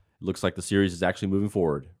Plus. It looks like the series is actually moving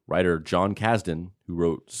forward. Writer John Kasdan, who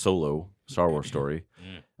wrote Solo, Star Wars story,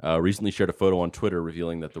 recently shared a photo on Twitter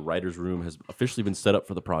revealing that the writer's room has officially been set up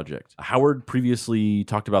for the project. Howard previously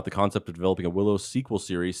talked about the concept of developing a Willow sequel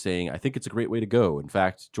series, saying, "I think it's a great way to go. In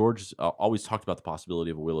fact, George always talked about the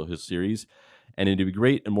possibility of a Willow series, and it'd be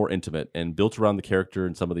great and more intimate and built around the character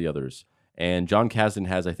and some of the others. And John Kasdan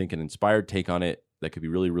has, I think, an inspired take on it that could be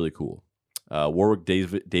really, really cool. Warwick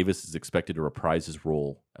Davis is expected to reprise his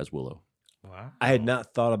role as Willow." Wow. I had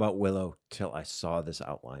not thought about Willow till I saw this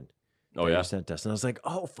outline. Oh, that yeah? you sent us, and I was like,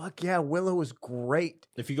 "Oh fuck yeah, Willow is great."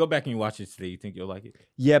 If you go back and you watch it today, you think you'll like it?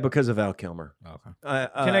 Yeah, because of Val Kilmer. Okay.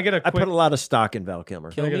 Can I get a I put quick- a lot of stock in Val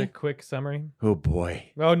Kilmer. Can I get a quick summary? Oh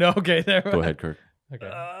boy. Oh no. Okay. There. Go ahead, Kirk. Okay.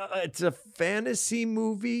 It's a fantasy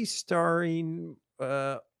movie starring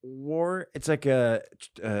war. It's like a.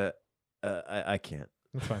 I can't.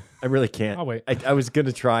 That's fine. I really can't. I'll wait. I was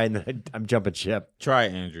gonna try, and then I'm jumping ship. Try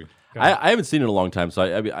it, Andrew. Go ahead. I haven't seen it in a long time, so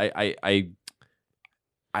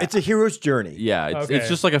It's a hero's journey. yeah, it's Okay.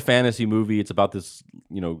 just like a fantasy movie. It's about this,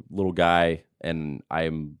 little guy, and I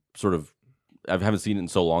haven't seen it in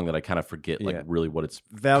so long that I kind of forget like Yeah. really what it's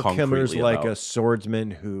Val Kilmer's concretely like about. a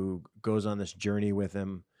swordsman who goes on this journey with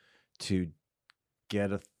him to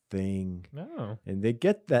get a thing, No. and they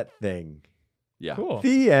get that thing. Yeah. Cool.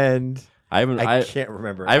 The end. I I can't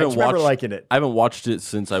remember. I haven't just remember watched- liking it. I haven't watched it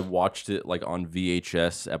since I watched it like on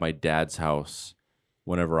VHS at my dad's house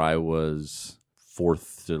whenever I was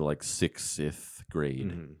 4th to like 6th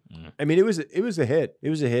grade. Mm-hmm. I mean, it was a hit. It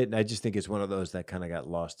was a hit, and I just think it's one of those that kind of got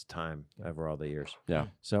lost to time over all the years. Yeah.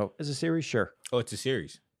 So as a series, sure. Oh, it's a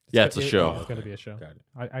series. Yeah, it's a show. It's going to be a show. Got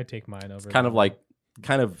it. I take mine over. Kind of like,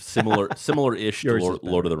 similar-ish to Yours is better.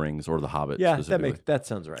 Lord of the Rings or The Hobbit. Yeah, specifically. that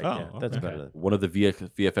sounds right. Oh, Yeah, that's okay. better than One of the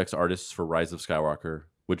VFX artists for Rise of Skywalker,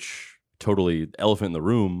 which totally elephant in the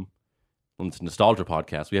room. On this nostalgia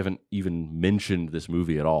podcast, we haven't even mentioned this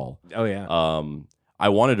movie at all. Oh yeah, I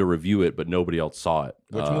wanted to review it, but nobody else saw it.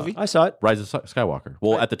 Which movie? I saw it Rise of Skywalker.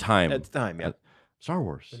 Well, at the time, at the time. Yeah. Star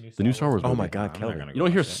Wars, The new Star Wars. Oh movie. my God, I'm not Kelly. gonna You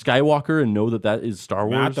don't hear watch that. Skywalker and know that is Star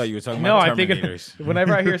Wars? Man, I thought you were talking No, about I think Terminators.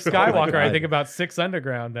 whenever I hear Skywalker, I God. think about Six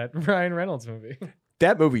Underground, that Ryan Reynolds movie.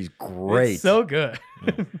 That movie's great. It's so good.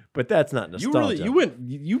 but that's not nostalgia.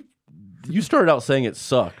 You started out saying it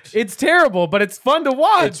sucked. It's terrible, but it's fun to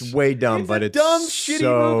watch. It's way dumb, It's but a it's dumb, shitty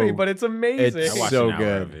so, movie, but it's amazing. I It's watched so an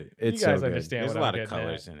hour of good. it. It's you guys so good. understand There's what a lot I'm of getting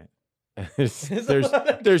colors at. in it.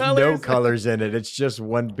 there's no colors? colors in it. It's just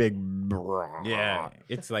one big. Yeah,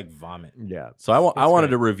 it's like vomit. Yeah. So I wanted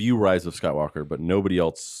great. to review Rise of Skywalker, but nobody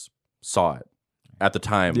else saw it at the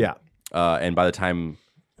time. Yeah. And by the time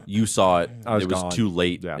you saw it, I was it was gone. too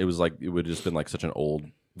late. Yeah. It was like it would have just been like such an old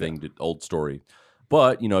thing, old story.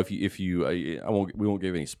 But if you we won't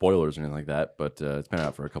give any spoilers or anything like that. But it's been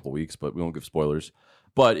out for a couple weeks, but we won't give spoilers.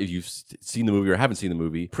 But if you've seen the movie or haven't seen the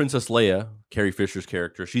movie, Princess Leia, Carrie Fisher's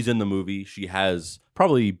character, she's in the movie. She has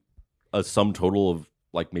probably a sum total of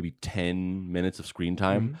like maybe 10 minutes of screen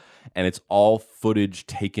time. And it's all footage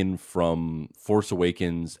taken from Force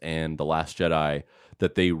Awakens and The Last Jedi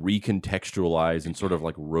that they recontextualize and sort of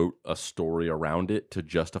like wrote a story around it to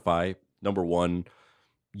justify, number one,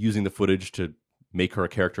 using the footage to make her a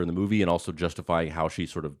character in the movie and also justifying how she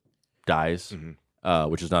sort of dies.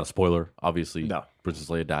 Which is not a spoiler. Obviously, No. Princess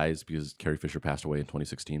Leia dies because Carrie Fisher passed away in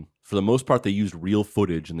 2016. For the most part, they used real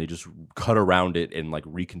footage and they just cut around it and like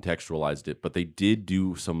recontextualized it. But they did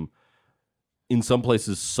do some, in some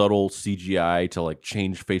places, subtle CGI to like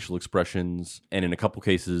change facial expressions. And in a couple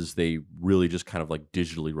cases, they really just kind of like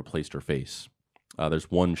digitally replaced her face.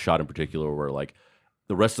 There's one shot in particular where like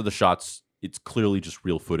the rest of the shots, it's clearly just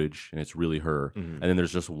real footage and it's really her. And then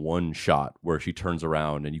there's just one shot where she turns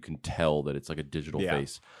around and you can tell that it's like a digital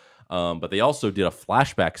face. But they also did a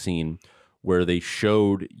flashback scene where they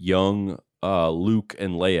showed young Luke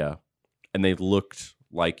and Leia and they looked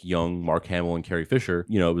like young Mark Hamill and Carrie Fisher.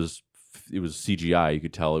 You know, it was CGI. You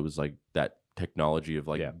could tell it was like that technology of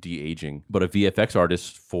like de-aging. But a VFX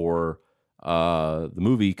artist for the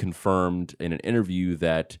movie confirmed in an interview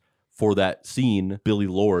that for that scene, Billie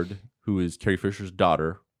Lourd, who is Carrie Fisher's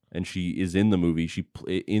daughter, and she is in the movie. She's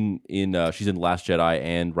in Last Jedi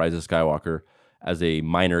and Rise of Skywalker as a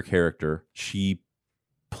minor character. She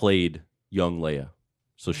played young Leia,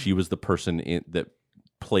 so she was the person that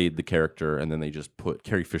played the character, and then they just put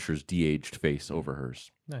Carrie Fisher's de-aged face over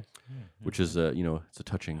hers, Nice. which is it's a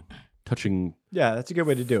touching. Yeah, that's a good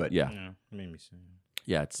way to do it. Yeah, Yeah, it made me sad.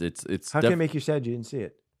 yeah. It's How can it make you sad you didn't see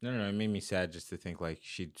it? No, it made me sad just to think like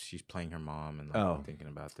she's playing her mom and like, thinking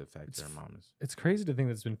about the fact that her mom is. It's crazy to think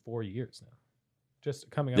that it's been 4 years now. Just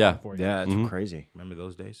coming up Yeah. on 4 years. Yeah, it's Mhm. crazy. Remember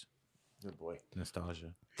those days? Good boy.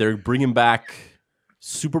 Nostalgia. They're bringing back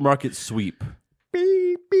Supermarket Sweep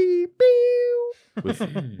Beep, beep, beep. with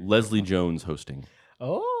Leslie Jones hosting.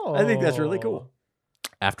 Oh. I think that's really cool.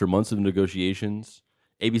 After months of negotiations,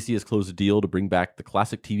 ABC has closed a deal to bring back the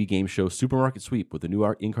classic TV game show Supermarket Sweep with a new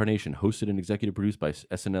incarnation hosted and executive produced by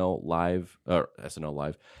SNL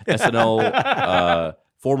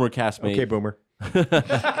former castmate Okay, boomer.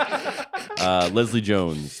 Leslie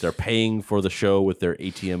Jones. They're paying for the show with their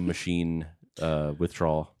ATM machine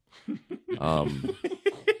withdrawal.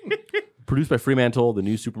 Produced by Fremantle, the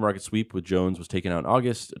new Supermarket Sweep with Jones was taken out in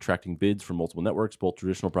August, attracting bids from multiple networks, both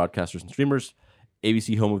traditional broadcasters and streamers.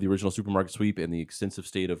 ABC, home of the original Supermarket Sweep and the extensive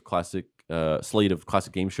slate of classic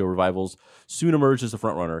game show revivals, soon emerged as a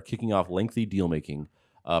frontrunner, kicking off lengthy deal-making.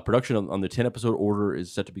 Production on the 10-episode order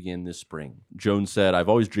is set to begin this spring. Jones said, "I've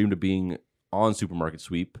always dreamed of being on Supermarket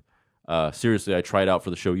Sweep. Seriously, I tried out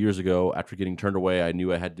for the show years ago. After getting turned away, I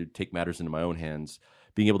knew I had to take matters into my own hands.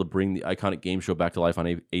 Being able to bring the iconic game show back to life on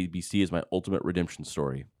ABC is my ultimate redemption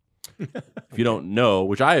story." If you don't know,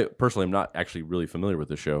 which I personally am not actually really familiar with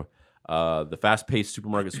this show, the fast-paced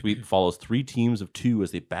Supermarket Sweep follows 3 teams of 2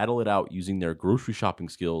 as they battle it out using their grocery shopping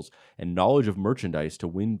skills and knowledge of merchandise to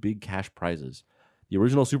win big cash prizes. The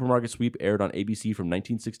original Supermarket Sweep aired on ABC from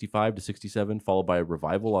 1965 to 67, followed by a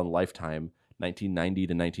revival on Lifetime 1990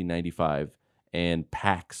 to 1995 and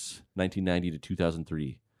PAX 1990 to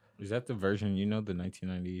 2003. Is that the version the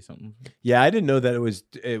 1990 something? Yeah, I didn't know that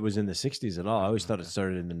it was in the 60s at all. I always thought it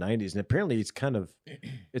started in the 90s, and apparently it's kind of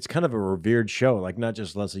a revered show. Like not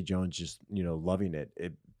just Leslie Jones just loving it.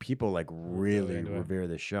 People like really into it. revere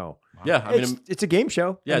this show. Yeah, I mean, It's a game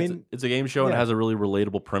show. yeah, I mean, it's a game show and it yeah. has a really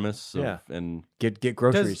relatable premise. And get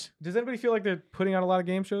groceries. Does anybody feel like they're putting out a lot of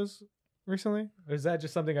game shows recently? Or is that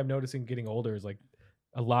just something I'm noticing getting older? Is like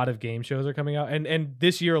a lot of game shows are coming out, and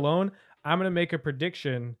this year alone, I'm gonna make a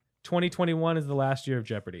prediction. 2021 is the last year of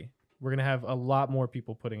Jeopardy. We're gonna have a lot more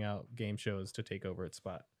people putting out game shows to take over its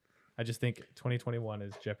spot. I just think 2021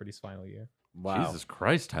 is Jeopardy's final year. Wow. Jesus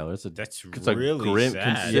Christ, Tyler, it's a really grim,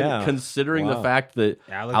 sad. Yeah. considering the Wow. fact that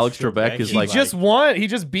Alex Trebek is He like just won. He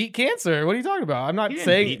just beat cancer. What are you talking about? I'm not He didn't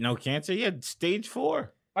saying. beat no cancer. He had stage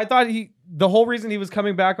 4. I thought the whole reason he was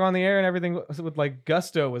coming back on the air and everything with like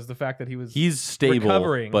gusto was the fact that he's stable,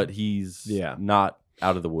 recovering. but he's not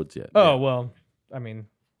out of the woods yet. Oh well, I mean,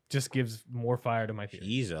 just gives more fire to my theory.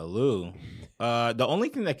 He's a Lou. The only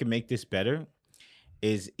thing that could make this better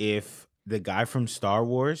is if the guy from Star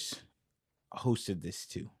Wars hosted this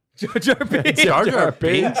too. Jar Jar Binks. Jar Jar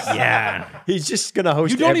Binks? Yeah, He's just gonna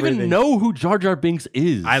host. You don't everything. even know who Jar Jar Binks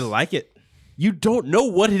is. I like it. You don't know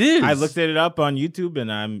what it is. I looked it up on YouTube,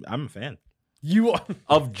 and I'm a fan. You are.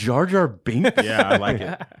 of Jar Jar Binks. Yeah, I like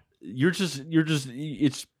it.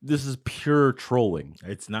 This is pure trolling.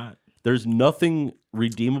 It's not. There's nothing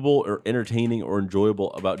redeemable or entertaining or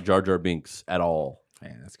enjoyable about Jar Jar Binks at all.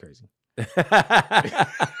 Man, that's crazy.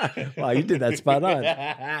 Wow, you did that spot on.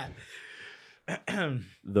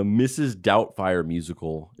 The Mrs. Doubtfire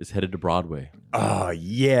musical is headed to Broadway. Oh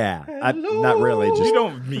yeah, not really. You Just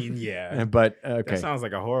don't mean yeah. but okay. That sounds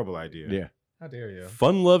like a horrible idea. Yeah. How dare you?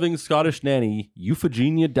 Fun-loving Scottish nanny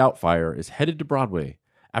Euphegenia Doubtfire is headed to Broadway.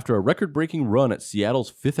 After a record-breaking run at Seattle's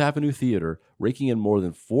Fifth Avenue Theater, raking in more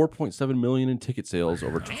than $4.7 million in ticket sales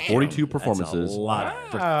over 42 performances. That's a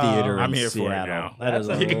lot for Wow. theater I'm in here for it Seattle. now. That is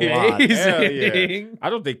a That's lot. amazing. Hell yeah. I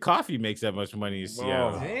don't think coffee makes that much money in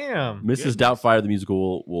Seattle. Damn. Mrs. Doubtfire, the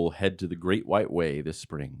musical, will head to the Great White Way this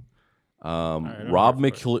spring. I'm Rob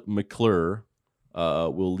here for McClure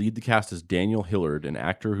will lead the cast as Daniel Hillard, an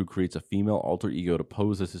actor who creates a female alter ego to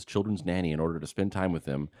pose as his children's nanny in order to spend time with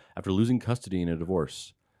them after losing custody in a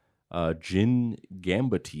divorce. Jin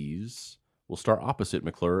Gambatees will star opposite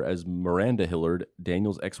McClure as Miranda Hillard,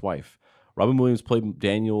 Daniel's ex-wife. Robin Williams played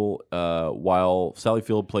Daniel, while Sally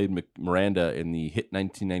Field played Miranda in the hit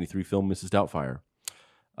 1993 film Mrs. Doubtfire.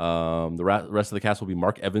 The rest of the cast will be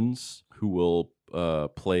Mark Evans, who will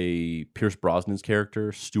play Pierce Brosnan's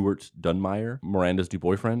character, Stuart Dunmire, Miranda's new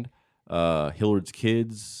boyfriend. Hillard's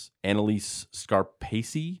kids, Annalise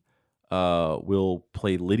Scarpaci, will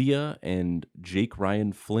play Lydia, and Jake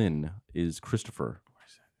Ryan Flynn is Christopher.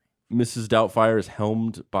 Mrs. Doubtfire is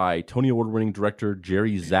helmed by Tony Award-winning director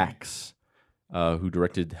Jerry Zaks, who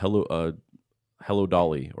directed Hello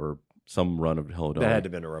Dolly, or some run of Hello Dolly. That had to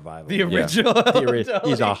have been a revival. The original.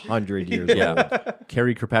 He's 100 years old. Yeah.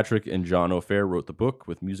 Carrie Kirkpatrick and John O'Fair wrote the book,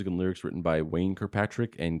 with music and lyrics written by Wayne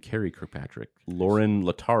Kirkpatrick and Carrie Kirkpatrick. Lauren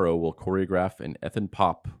Lataro will choreograph, and Ethan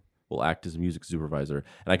Pop will act as music supervisor.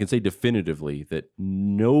 And I can say definitively that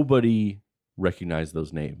nobody recognized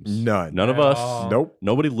those names. None. None of At us. all. Nope.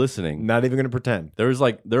 Nobody listening. Not even going to pretend. There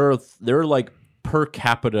are like per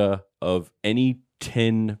capita of any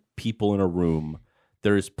 10 people in a room,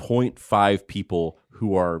 there is 0.5 people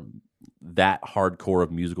who are that hardcore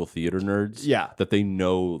of musical theater nerds. Yeah. That they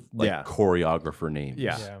know like Yeah. choreographer names.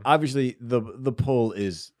 Yeah. Yeah. Obviously, the pull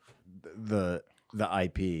is the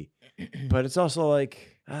IP, but it's also like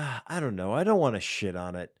I don't know. I don't want to shit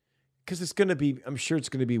on it because it's gonna be. I'm sure it's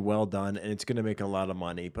gonna be well done and it's gonna make a lot of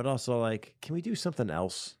money. But also, like, can we do something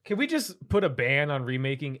else? Can we just put a ban on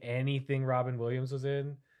remaking anything Robin Williams was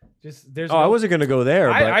in? Just there's. Oh, I wasn't gonna go there.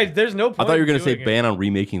 But there's no point. I thought you were going to say doing it. ban on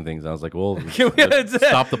remaking things. I was like, well, Can we- let's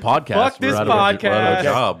stop the podcast. Fuck this We're out of a podcast.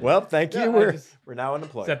 job. well, thank Yeah, you. I just- We're now Is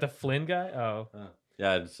unemployed. that the Flynn guy? Oh,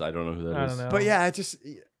 Yeah, I don't know who that is. I don't know. But yeah,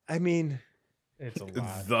 I mean, it's a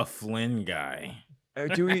lot. The Flynn guy.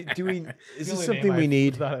 do we? Is The this only something name we I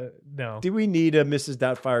need? thought- no. Do we need a Mrs.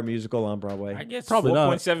 Doubtfire musical on Broadway? I guess Probably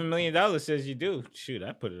not. $4.7 million says you do. Shoot,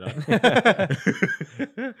 I put it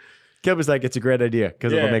on. Kid was like, it's a great idea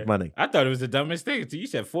because it'll make money. I thought it was the dumbest thing. So you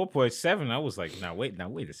said 4.7. I was like, now wait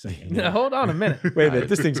a second. Now, hold on a minute. Wait a minute,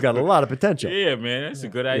 this thing's got a lot of potential. Yeah, man, that's a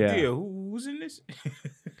good Yeah. idea. Who's in this?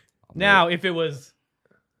 Now, if it was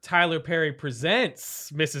Tyler Perry presents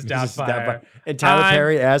Mrs. Doubtfire, And Tyler I'm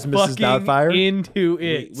Perry as Mrs. fucking Doubtfire. into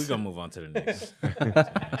it. We're gonna move on to the next.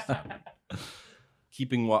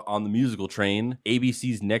 Keeping on the musical train,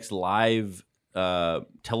 ABC's next live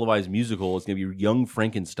televised musical is going to be Young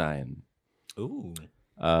Frankenstein. Ooh.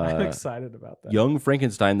 I'm excited about that. Young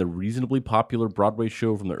Frankenstein, the reasonably popular Broadway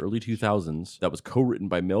show from the early 2000s that was co-written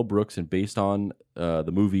by Mel Brooks and based on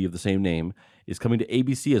the movie of the same name, is coming to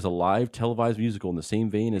ABC as a live televised musical in the same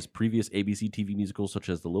vein as previous ABC TV musicals such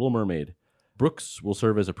as The Little Mermaid. Brooks will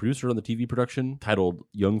serve as a producer on the TV production titled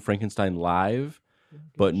Young Frankenstein Live,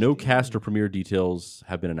 but no cast or premiere details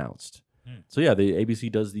have been announced. So yeah, the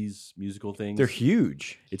ABC does these musical things. They're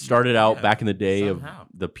huge. It started out back in the day somehow. of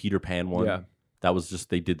the Peter Pan one. Yeah. That was just,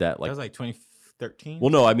 they did that That like, was like 2013. well,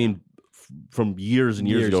 no, I mean, from years and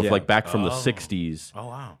years Years, ago, yeah. like back from the Oh. 60s, Oh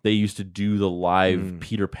wow. they used to do the live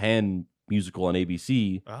Peter Pan musical on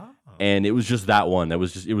ABC. Oh. And it was just that one. That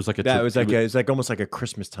was just, it was like a, That was like it was like almost like a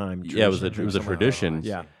Christmas time. yeah, it was tradition or a something. tradition.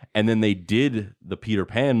 Yeah. And then they did the Peter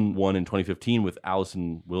Pan one in 2015 with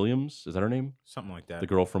Allison Williams. Is that her name? Something like that. The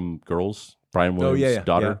girl from Girls, Brian Oh Williams' yeah,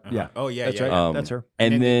 daughter. Yeah. Oh yeah. That's yeah. right. That's her.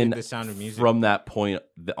 And And then they then did The Sound of Music. from that point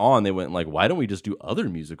on, they went like, why don't we just do other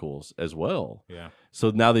musicals as well? Yeah. So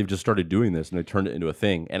now they've just started doing this and they turned it into a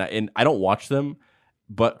thing. And I don't watch them,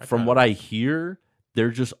 but from kinda what I hear,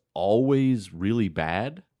 they're just always really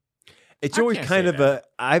bad. It's I always can't kind say of a.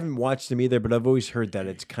 I haven't watched them either, but I've always heard that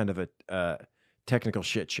it's kind of a technical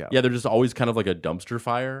shit show. Yeah, they're just always kind of like a dumpster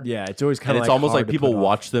fire. Yeah, it's always And kind of it's like almost hard like to people put off.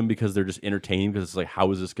 watch them because they're just entertaining because it's like,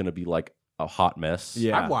 how is this going to be like a hot mess?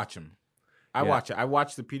 Yeah. I watch them. I Yeah. watch it. I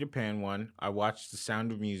watched the Peter Pan one. I watched The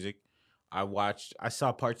Sound of Music. I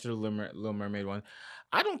saw parts of the Little Mermaid one.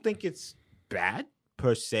 I don't think it's bad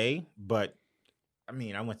per se, but I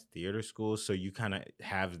mean, I went to theater school, so you kind of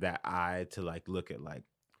have that eye to like look at like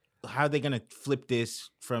how are they gonna flip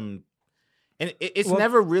this from, and it's Well-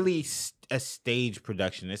 never really a stage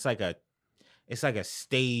production. It's like a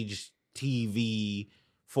stage TV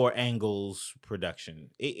 4 angles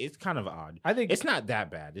production. It's kind of odd. I think It's not that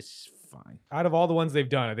bad. It's fine. out of all the ones they've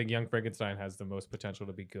done, I think Young Frankenstein has the most potential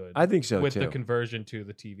to be good. I think so with too. the conversion to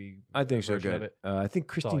the TV. I think so. version of Good. it. I think all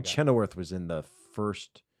I Christine got. Chenoweth was in the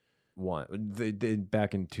first one. They did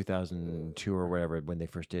back in 2002 or whatever when they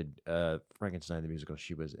first did Frankenstein the musical.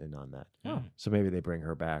 She was in on that. Oh. So maybe they bring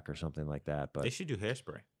her back or something like that. But They should do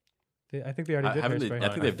Hairspray. I think they already did. Haven't they- Hairspray. I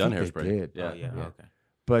think they've done think they Hairspray. did. Yeah. Oh, yeah. Yeah. Okay.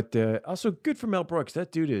 But also good for Mel Brooks.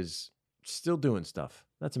 That dude is still doing stuff.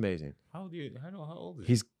 That's amazing. How old is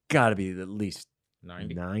he? He's got to be at least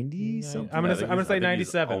 90. 90 Yeah, something. I'm gonna I think say he's- I think he's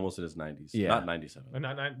 97. Almost in his 90s. Yeah. Not 97.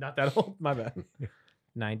 Not that old. My bad.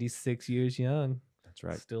 96 years young. That's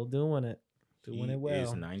right. Still doing it. Doing He it well.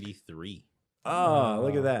 is 93. Oh,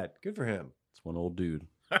 look at that. Good for him. It's one old dude.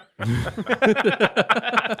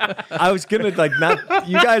 I was gonna like not.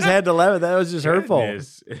 You guys had to laugh. That was just her fault.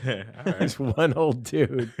 Goodness. All It's one old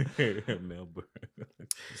dude. right. Mel Brooks.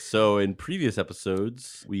 So in previous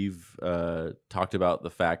episodes, we've talked about the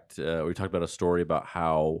fact, we talked about a story about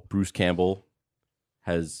how Bruce Campbell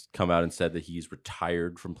has come out and said that he's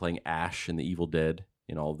retired from playing Ash in The Evil Dead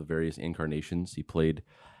in all of the various incarnations. He played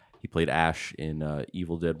Ash in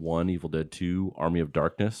Evil Dead 1, Evil Dead 2, Army of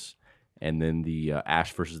Darkness, and then the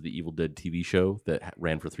Ash versus the Evil Dead TV show that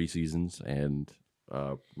ran for 3 seasons and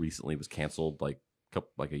recently was canceled like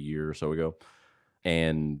a year or so ago.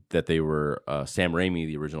 And that they were Sam Raimi,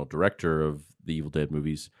 the original director of the Evil Dead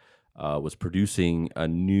movies, was producing a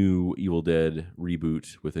new Evil Dead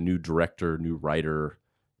reboot with a new director, new writer,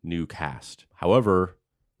 new cast. However,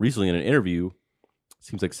 recently in an interview, it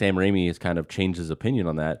seems like Sam Raimi has kind of changed his opinion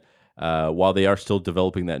on that. While they are still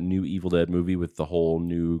developing that new Evil Dead movie with the whole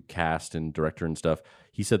new cast and director and stuff,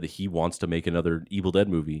 he said that he wants to make another Evil Dead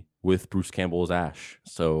movie with Bruce Campbell as Ash.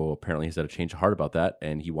 So apparently he's had a change of heart about that,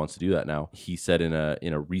 and he wants to do that now. He said in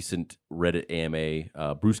a recent Reddit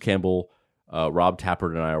AMA, Bruce Campbell, Rob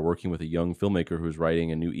Tappert, and I are working with a young filmmaker who's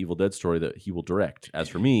writing a new Evil Dead story that he will direct. As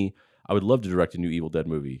for me, I would love to direct a new Evil Dead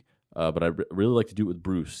movie, but I'd really like to do it with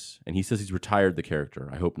Bruce. And he says he's retired the character.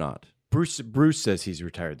 I hope not. Bruce says he's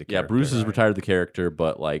retired the Yeah, character. Bruce has retired the character,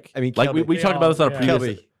 but like, I mean, like we Kelby- talked about this on a Yeah.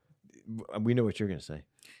 previous. Kelby, we know what you're gonna say.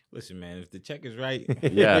 Listen, man, if the check is right,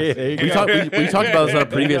 Yeah, There you we go. talked about this on a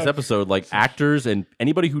previous episode. Like actors and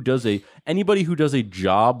anybody who does a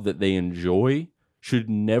job that they enjoy should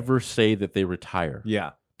never say that they retire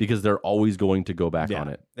Yeah, because they're always going to go back yeah, on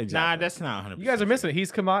it. nah, exactly. that's not 100%. You guys are missing it.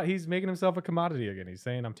 He's making himself a commodity again. He's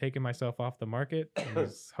saying, "I'm taking myself off the market." And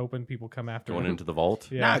he's hoping people come after Going him. into the vault.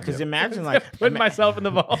 Nah, because imagine like putting myself in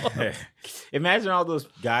the vault. imagine all those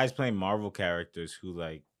guys playing Marvel characters who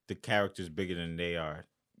like the character's bigger than they are.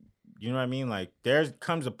 You know what I mean? Like there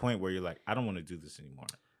comes a point where you're like, I don't want to do this anymore.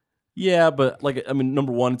 Yeah, but like I mean,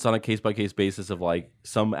 number one, it's on a case by case basis of like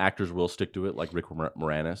some actors will stick to it, like Rick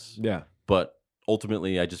Moranis. Yeah, But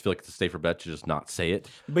ultimately, I just feel like it's a safer bet to just not say it.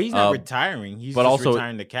 But he's not retiring. He's but just also-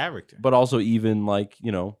 retiring the character. But also, even like,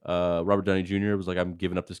 Robert Downey Jr. was like, I'm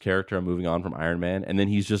giving up this character. I'm moving on from Iron Man. And then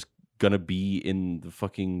he's just going to be in the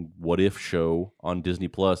fucking What If show on Disney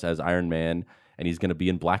Plus as Iron Man. And he's going to be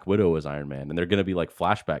in Black Widow as Iron Man. And they're going to be like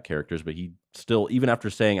flashback characters. But he still, even after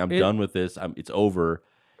saying, I'm done with this, it's over,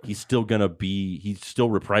 he's still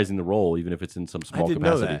reprising the role, even if it's in some small I didn't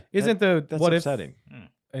capacity. know that. Isn't That's What upsetting. If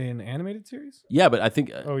an animated series? Yeah, but I think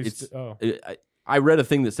Oh, it's. I read a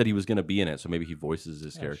thing that said he was going to be in it, so maybe he voices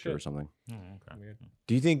his character shit. or something.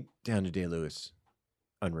 Do you think Daniel Day-Lewis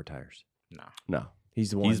unretires? No,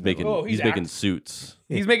 He's the one. he's making Oh, he's he's making act- suits.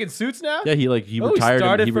 He's making suits now? Yeah, he Oh, retired. he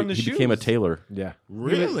started and from the he became a shoes. tailor. Yeah,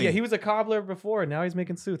 Really? Yeah, he was a cobbler before, and now he's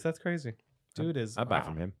making suits. That's crazy. Dude is. I buy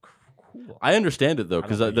from him. Cool. I understand it though, I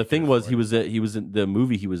because don't think the you thing can was afford he was in the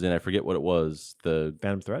movie he was in. I forget what it was.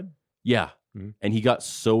 Phantom Thread. Yeah, Mhm. and he got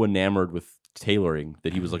so enamored with tailoring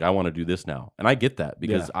that he was like, I want to do this now, and I get that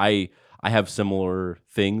because I have similar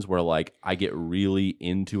things where like I get really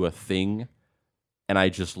into a thing, and I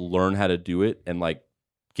just learn how to do it and like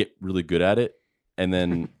get really good at it, and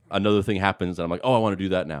then another thing happens, and I'm like, oh, I want to do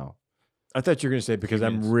that now. I thought you were gonna say because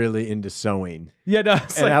I'm really into sewing, Yeah, no.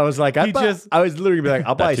 It's and like, I was like, he just- I was literally gonna be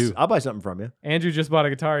like, That too. I'll buy something from you. Andrew just bought a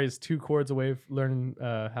guitar. He's 2 chords away from learning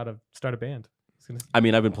how to start a band. He's gonna- I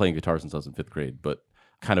mean, I've been playing guitar since I was in 5th grade, but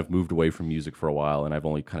kind of moved away from music for a while, and I've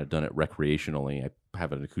only kind of done it recreationally. I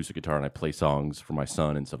have an acoustic guitar and I play songs for my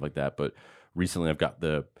son and stuff like that. But recently, I've got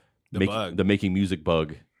the bug. making music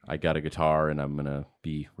bug. I got a guitar, and I'm gonna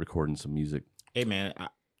be recording some music. Hey, man,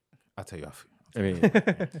 I'll tell you off. I mean,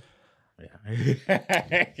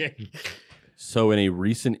 Yeah. So, in a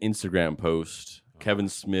recent Instagram post, Kevin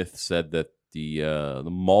Smith said that the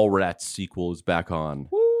Mallrats sequel is back on.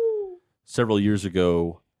 Several years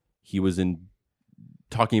ago, he was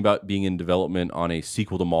talking about being in development on a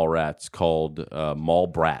sequel to Mallrats called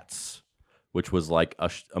Mallbrats, which was like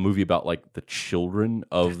a movie about like the children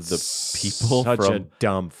of the people such from. a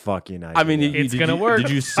dumb fucking idea. I mean, It's did gonna you, work. Did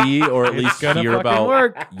you see or at least gonna hear fucking about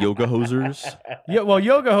work. Yoga Hosers? Yeah, well,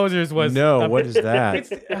 Yoga Hosers was no, what is that?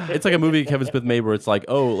 It's like a movie Kevin Smith made where it's like,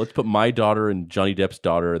 oh, let's put my daughter and Johnny Depp's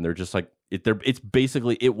daughter, and they're just like, it's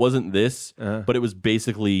basically, it wasn't this, but it was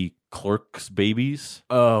basically Clerks babies.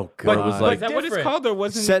 Oh god, it was like- Is that what it's different. called, or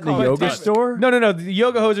wasn't set it in a called yoga that? store. No. The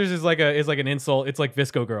Yoga Hosers is like an insult. It's like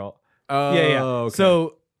Visco Girl. Oh, Yeah. okay.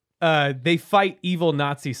 So they fight evil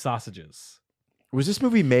Nazi sausages. was this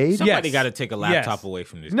movie made? Somebody Yes. got to take a laptop Yes. away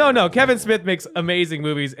from this. No, guy. Kevin Smith makes amazing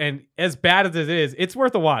movies, and as bad as it is, it's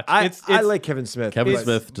worth a watch. I It's like Kevin Smith. Kevin but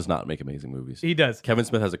Smith does not make amazing movies. he does. Kevin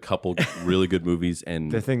Smith has a couple really good movies,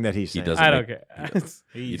 and the thing that he's saying. doesn't I don't make- care.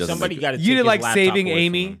 He doesn't Somebody make- got to. You did like Saving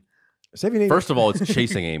Amy. Saving Amy, Oh, First of all, it's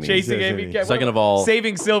Chasing Amy. Chasing Yes, Amy. Amy. Yeah, Second of all-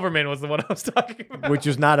 Saving Silverman was the one I was talking about. which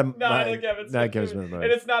was not a not a Kevin Smith. not Kevin movie. Smith.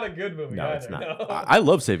 And it's not a good movie. No, either. it's not. No. I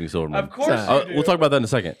love Saving Silverman. Of course, Uh, you do. We'll talk about that in a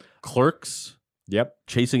second. Clerks, Yep.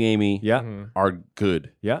 Chasing Amy Yeah. Mhm. are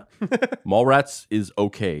good. Yeah. Mallrats is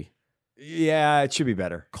okay. Yeah. It should be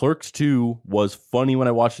better. Clerks 2 was funny when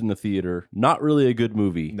I watched it in the theater. Not really a good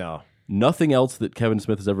movie. No. Nothing else that Kevin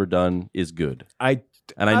Smith has ever done is good. I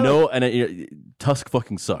I know, Tusk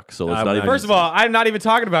fucking sucks. So let's I'm not not- even. First of all, I'm not even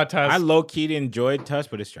talking about Tusk. I low key enjoyed Tusk,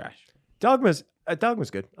 but it's trash. Dogma's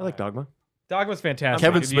good. I like Dogma. Dogma's fantastic.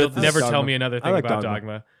 Kevin You'll Smith is- never tell Dogma. me another I thing like about Dogma.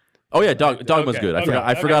 Dogma. Oh yeah, Dogma's Okay, good. I okay, forgot.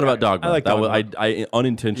 I okay, forgot about okay. Dogma. I like that was Dogma. I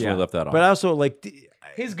unintentionally Yeah. left that off. But I also like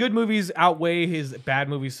His good movies outweigh his bad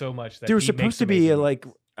movies so much that there was he supposed makes to be amazing like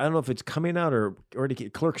I don't know if it's coming out or already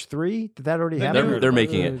Clerks 3. Did that already Yeah, happen? they're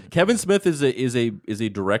making it. Kevin Smith is a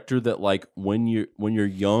director that like when you're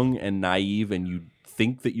young and naive and you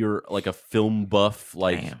think that you're like a film buff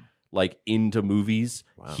like into movies,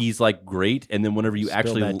 he's like great. And then whenever you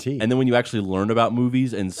Spill that tea. when you actually learn about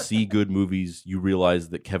movies and see good movies, you realize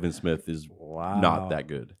that Kevin Smith is Wow. not that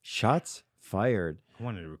good. Shots fired. I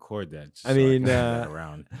wanted to record that. I mean,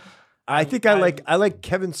 around. I think I like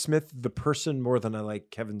Kevin Smith the person more than I like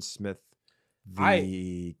Kevin Smith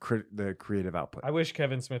the creative output. I wish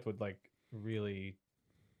Kevin Smith would like really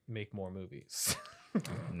make more movies.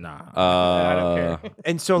 Nah. I don't care.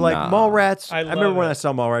 And so like Nah. Mallrats, I I remember love when it. I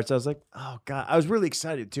saw Mallrats, I was like, oh god, I was really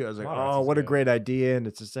excited too. I was like, Mallrats oh, is what a good. great idea, and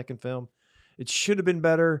it's a second film. It should have been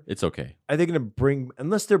better. It's okay. I think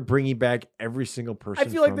unless they're bringing back every single person. I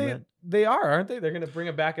feel like from they that. they are, aren't they? They're gonna bring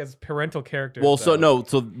him back as parental characters. Well, so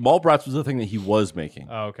Mallrats was the thing that he was making.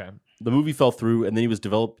 Oh, okay. The movie fell through, and then he was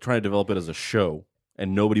trying to develop it as a show,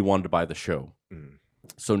 and nobody wanted to buy the show.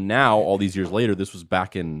 So now, all these years later, this was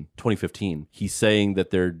back in 2015. He's saying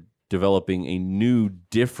that they're developing a new,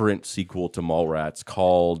 different sequel to Mallrats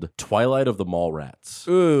called Twilight of the Mallrats.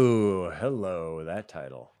 Ooh, hello, that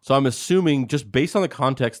title. So I'm assuming, just based on the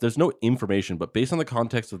context, there's no information, but based on the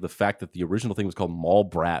context of the fact that the original thing was called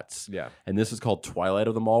Mallbrats, Yeah. and this is called Twilight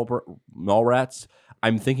of the Mallrats,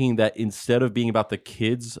 I'm thinking that instead of being about the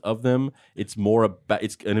kids of them, it's more about,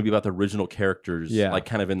 it's going to be about the original characters, Yeah. like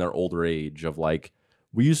kind of in their older age of like,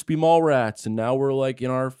 we used to be Mallrats, and now we're like in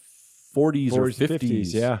our 40s or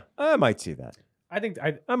 50s. Yeah, I might see that. I think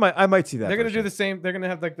I might see that. they're gonna for do sure. the same. They're gonna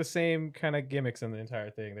have like the same kind of gimmicks in the entire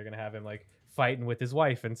thing. They're gonna have him like fighting with his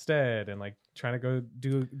wife instead, and like trying to go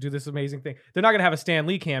do this amazing thing. They're not gonna have a Stan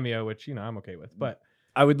Lee cameo, which I'm okay with. But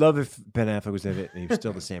I would love if Ben Affleck was in it and he was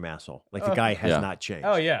still the same asshole. Like the guy has Yeah. not changed.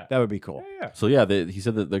 oh yeah, That would be cool. yeah. So yeah, he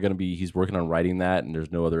said that they're going to be, he's working on writing that, and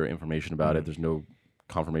there's no other information about it. There's no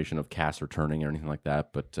confirmation of cast returning or anything like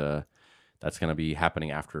that, but that's going to be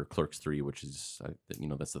happening after Clerks 3, which is,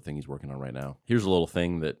 that's the thing he's working on right now. Here's a little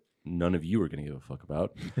thing that none of you are going to give a fuck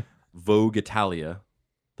about. Vogue Italia,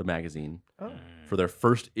 the magazine, for their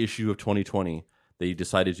first issue of 2020, they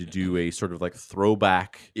decided to do a sort of like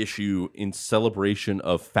throwback issue in celebration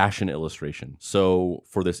of fashion illustration. So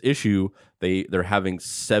for this issue, they're having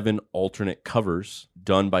 7 alternate covers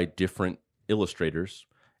done by different illustrators.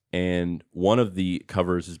 And one of the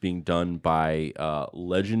covers is being done by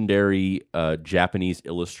legendary Japanese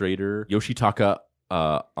illustrator Yoshitaka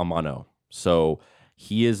Amano. So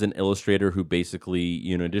he is an illustrator who basically,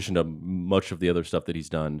 in addition to much of the other stuff that he's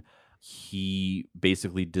done, he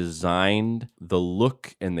basically designed the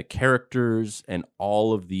look and the characters and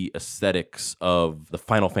all of the aesthetics of the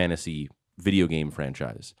Final Fantasy video game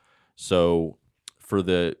franchise. So for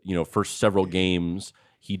the first several games,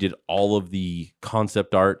 he did all of the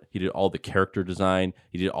concept art. He did all the character design.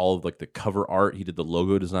 He did all of like the cover art. He did the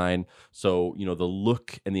logo design. So, the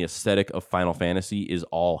look and the aesthetic of Final Fantasy is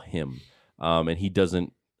all him. And he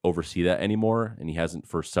doesn't oversee that anymore. And he hasn't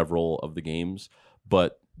for several of the games,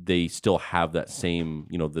 but they still have that same,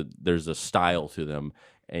 there's a style to them,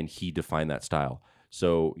 and he defined that style.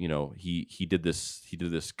 So, he did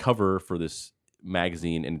this cover for this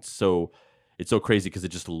magazine, and it's so crazy because it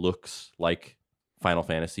just looks like Final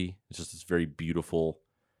Fantasy. It's just this very beautiful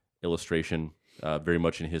illustration, very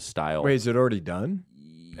much in his style. Wait, is it already done?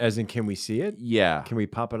 As in, can we see it? Yeah. Can we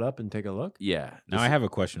pop it up and take a look? Yeah. Now I have a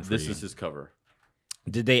question for This you. is his cover.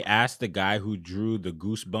 Did they ask the guy who drew the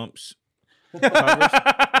Goosebumps?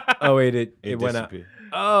 Oh wait, it went out. disappeared.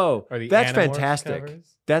 Oh, Or the that's Animorphs fantastic. covers?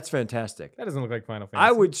 That's fantastic. That doesn't look like Final Fantasy.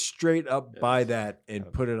 I would straight up buy Yes. that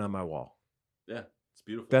and put it on my wall. Yeah. It's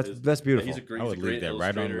beautiful. That's It is. that's beautiful. He's a great, I he's would a great leave that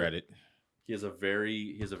right on illustrator. Reddit. He has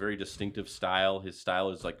a very distinctive style. His style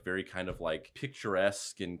is like very kind of like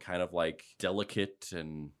picturesque and kind of like delicate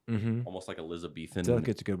and Mm-hmm. almost like Elizabethan.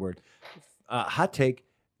 Delicate's a good word. Hot take.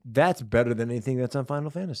 That's better than anything that's on Final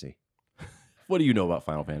Fantasy. What do you know about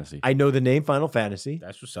Final Fantasy? I know the name Final Fantasy,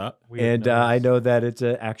 That's what's up. Weird and I numbers. know that it's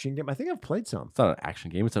an action game. I think I've played some. It's not an action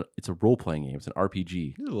game. It's a role playing game. It's an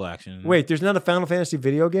RPG. A little action. Wait, there's not a Final Fantasy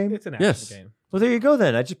video game? It's an action Yes. game. Well, there you go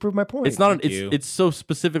then. I just proved my point. It's not. Thank you. It's so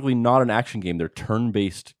specifically not an action game. They're turn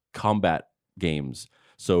based combat games.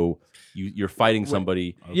 So you're fighting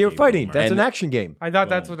somebody. Okay, You're fighting. boomer. That's And- an action game. I thought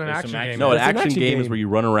that's Boom. what an There's action some game. action. No, is. an It's an action action game is game. where you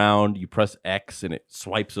run around, you press X, and it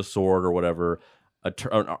swipes a sword or whatever.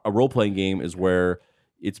 A role playing game is where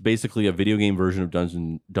it's basically a video game version of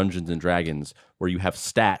Dungeons and Dragons, where you have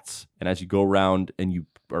stats, and as you go around and you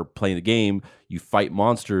are playing the game, you fight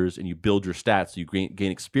monsters and you build your stats. So you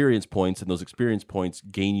gain experience points, and those experience points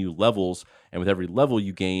gain you levels. And with every level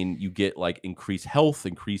you gain, you get like increased health,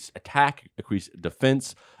 increased attack, increased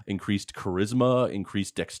defense, increased charisma,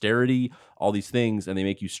 increased dexterity, all these things, and they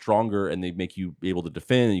make you stronger and they make you be able to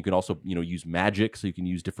defend. And you can also, use magic, so you can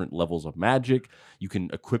use different levels of magic. You can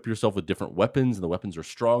equip yourself with different weapons, and the weapons are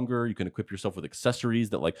stronger. You can equip yourself with accessories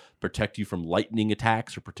that like protect you from lightning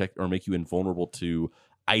attacks or make you invulnerable to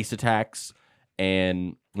ice attacks.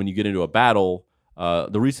 And when you get into a battle,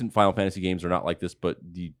 the recent Final Fantasy games are not like this, but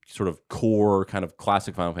the sort of core kind of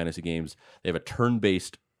classic Final Fantasy games, they have a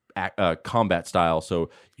turn-based combat style. So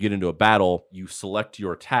you get into a battle, you select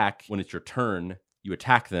your attack. When it's your turn, you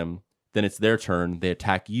attack them. Then it's their turn, they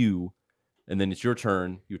attack you. And then it's your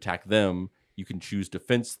turn, you attack them. You can choose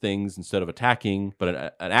defense things instead of attacking.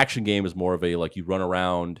 But an action game is more of a, like, you run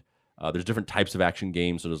around. There's different types of action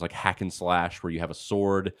games. So there's like hack and slash, where you have a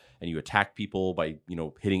sword and you attack people by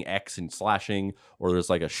hitting X and slashing. Or there's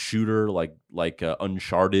like a shooter like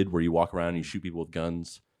Uncharted, where you walk around and you shoot people with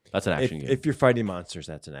guns. That's an action game. If you're fighting monsters,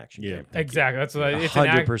 that's an action Yeah. game. Exactly. That's what it's an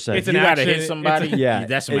 100%. It's You an gotta action. hit somebody. It's, Yeah,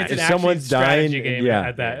 That's some if action. it's an someone's action strategy dying, game yeah.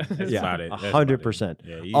 at that. That's Yeah, about it. That's 100%. about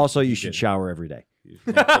it. Yeah, Also, you did should it. shower every day.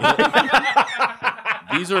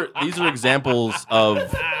 These are examples of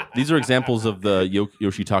the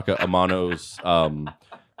Yoshitaka Amano's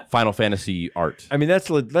Final Fantasy art. I mean, that's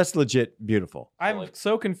legit beautiful. I'm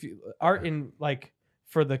so confused. Art in like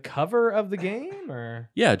for the cover of the game, or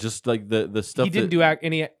Yeah, just like the stuff. he didn't do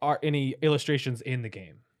any illustrations in the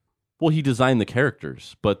game. Well, he designed the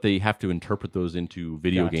characters, but they have to interpret those into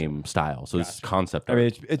video Gotcha. game style. So it's concept I art.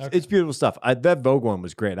 mean, it's beautiful stuff. That Vogue one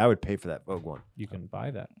was great. I would pay for that Vogue one. You can buy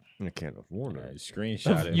that. I can't afford it.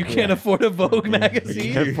 Screenshot it. You can't afford a Vogue You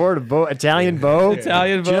magazine. can't afford a Vogue, Italian Vogue.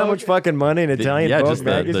 Italian Do you know how Vogue. much fucking money an Italian yeah, Vogue just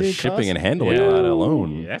magazine the shipping costs? and handling of that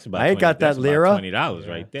alone. Yeah, that's about I ain't got that that's about lira. $20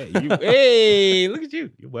 right there. Hey, look at you.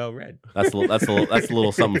 You're well read. That's a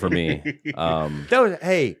little something for me.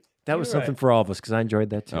 That was You're something right. for all of us because I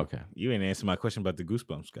enjoyed that too. Okay. You ain't answer my question about the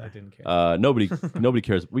Goosebumps I guy. didn't care. Nobody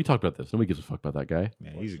cares. We talked about this. Nobody gives a fuck about that guy.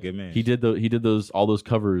 Man, he's a good man. He did all those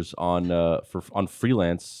covers on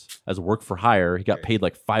freelance as work for hire. He got paid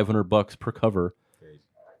like $500 per cover,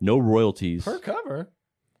 no royalties. Per cover,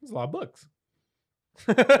 there's a lot of books.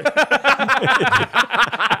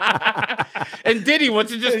 And Diddy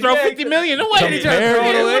wants to just throw 50 million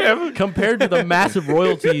away. Compared to the massive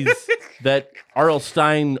royalties that R.L.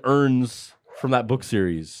 Stein earns from that book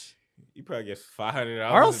series. You probably get $500.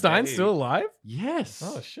 R.L. Stein's still alive? Yes.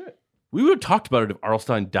 Oh shit! We would have talked about it if R.L.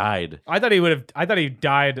 Stein died. I thought he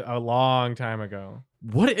died a long time ago.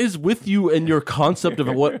 What is with you and your concept of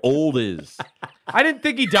what old is? I didn't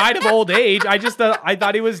think he died of old age. I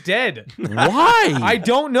thought he was dead. Why? I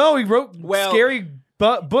don't know. He wrote Well- scary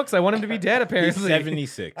books. I want him to be dead. Apparently, He's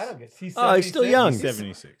 76. I don't guess he's. Oh, he's still 76. young. He's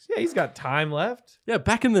 76. Yeah, he's got time left. Yeah,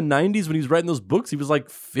 back in the 90s when he was writing those books, he was like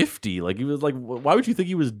 50. Like he was like, why would you think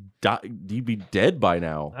he'd be dead by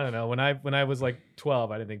now? I don't know. When I was like 12,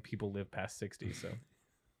 I didn't think people lived past 60. So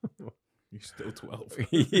You're still 12.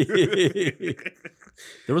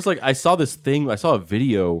 There was like I saw a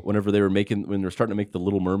video when they were starting to make the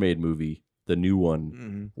Little Mermaid movie, the new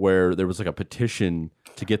one, where there was like a petition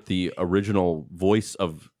to get the original voice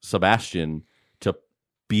of Sebastian to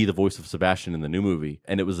be the voice of Sebastian in the new movie.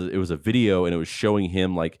 And it was a video, and it was showing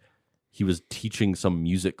him like he was teaching some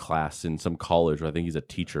music class in some college, or I think he's a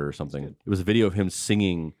teacher or something. It was a video of him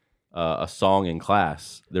singing a song in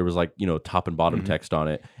class. There was like, top and bottom text on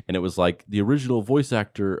it. And it was like, the original voice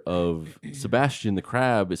actor of Sebastian the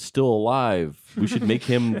Crab is still alive. We should make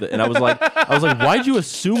him. And I was like, why'd you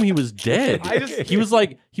assume he was dead? He was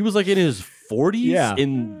like in his 40s Yeah.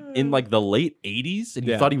 in like the late 80s. And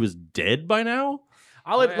you Yeah. thought he was dead by now?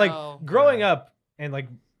 like growing up and like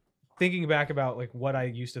thinking back about like what I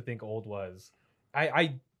used to think old was.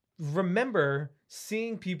 I remember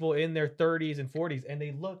seeing people in their 30s and 40s, and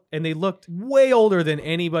they looked way older than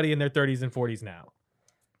anybody in their 30s and 40s now.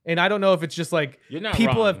 And I don't know if it's just like You're not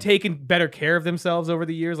people wrong. have taken better care of themselves over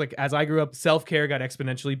the years. Like as I grew up, self-care got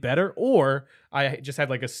exponentially better, or I just had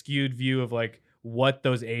like a skewed view of like what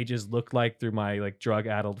those ages looked like through my like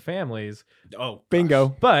drug-addled families. Oh,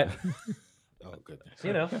 Bingo. But oh goodness.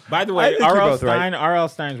 you know, By the I way, think you're R.L. both right. Stein, R.L.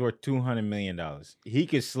 Stein's worth $200 million. He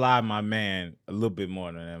could slide my man a little bit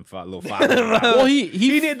more than them little $500. Well,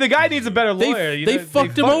 the guy needs a better lawyer. They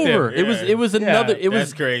fucked him over. him. It was another. Yeah, It was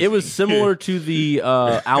that's crazy. It was similar to the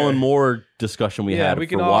Alan Moore discussion we Yeah, had we for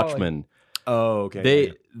can all, like- Watchmen. Oh,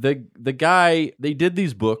 okay. The guy they did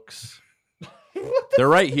these books. They're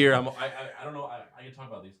right here. I don't know. I can talk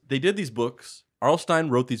about these. They did these books. R.L. Stein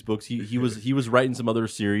wrote these books. He was writing some other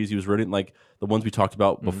series. He was writing like the ones we talked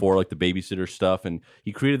about before, like the babysitter stuff, and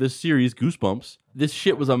he created this series, Goosebumps. This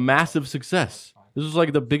shit was a massive success. This was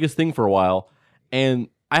like the biggest thing for a while, and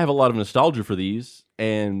I have a lot of nostalgia for these.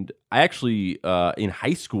 And I actually, in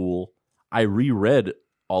high school, I reread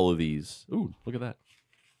all of these. Ooh, look at that!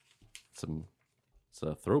 It's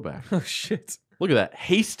a throwback. oh shit. Look at that,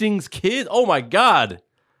 Hastings Kid. Oh my god,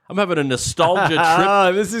 I'm having a nostalgia trip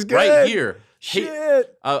Oh, this is good. right here.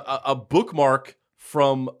 Shit. A bookmark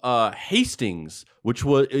from Hastings, which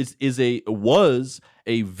was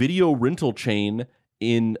a video rental chain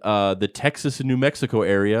in the Texas and New Mexico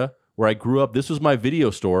area where I grew up. This was my video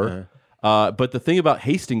store. But the thing about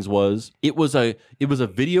Hastings was it was a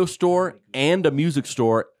video store and a music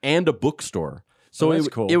store and a bookstore. So that's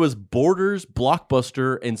cool. it was Borders,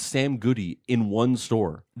 Blockbuster, and Sam Goody in one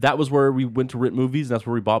store. That was where we went to rent movies, and that's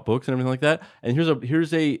where we bought books and everything like that. And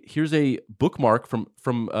here's a bookmark from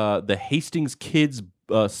the Hastings Kids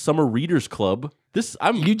Summer Readers Club.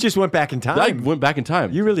 You just went back in time. I went back in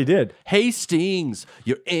time. You really did. Hastings,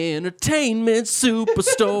 your entertainment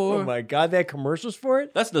superstore. Oh my God, they had commercials for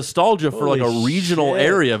it? That's nostalgia for like Holy a regional shit.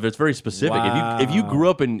 area, but it's very specific. If you Wow. grew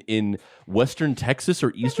up in Western Texas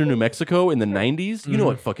or Eastern New Mexico in the 90s, you know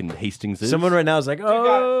what fucking Hastings is. Someone right now is like,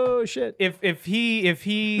 oh, shit. If he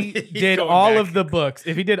did going all back. of the books,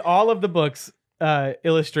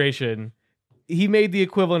 illustration, he made the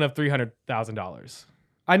equivalent of $300,000.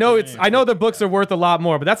 I know the books are worth a lot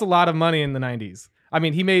more, but that's a lot of money in the 90s. I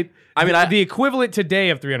mean, he made the equivalent today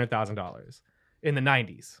of $300,000 in the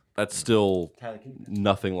 90s. That's still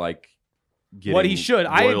nothing like getting What he should.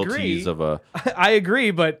 I agree. royalties of a. I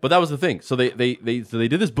agree, but But that was the thing. So they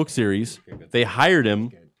did this book series. They hired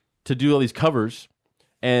him to do all these covers.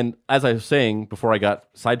 And as I was saying before I got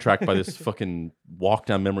sidetracked by this fucking walk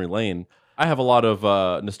down memory lane, I have a lot of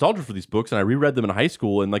nostalgia for these books, and I reread them in high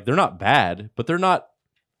school, and like they're not bad, but they're not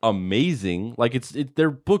amazing. Like they're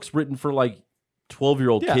books written for like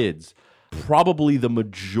 12-year-old Yeah. kids. Probably the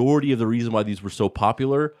majority of the reason why these were so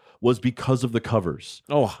popular was because of the covers.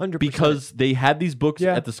 Oh, 100%. Because they had these books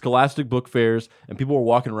Yeah. at the Scholastic book fairs, and people were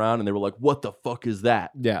walking around and they were like, "What the fuck is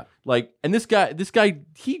that?" Yeah. Like, and this guy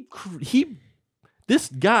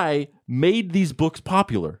made these books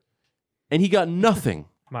popular, and he got nothing.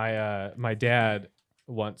 my dad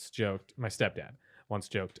once joked, my stepdad once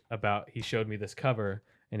joked about, he showed me this cover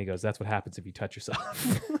and he goes, "That's what happens if you touch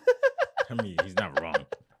yourself." I mean, he's not wrong.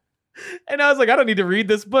 And I was like, I don't need to read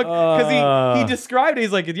this book, because he Uh. described it.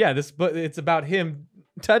 He's like, yeah, this book, it's about him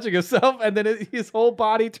touching himself, and then his whole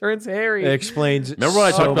body turns hairy. It explains Remember when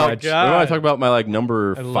I so talked about? much. God. Remember when I talked about my like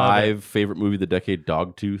number I love 5 favorite movie of the decade,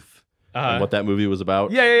 Dogtooth, and what that movie was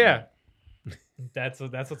about? Yeah. That's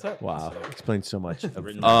what's up. Wow. Explains so much.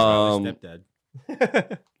 Written by his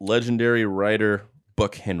stepdad. Legendary writer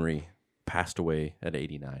Buck Henry passed away at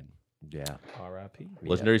 89. Yeah. R.I.P.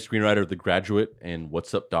 Legendary screenwriter of The Graduate and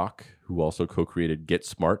What's Up Doc, who also co-created Get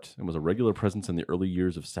Smart and was a regular presence in the early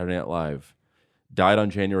years of Saturday Night Live, died on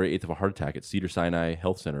January 8th of a heart attack at Cedars-Sinai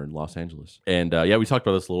Health Center in Los Angeles. And we talked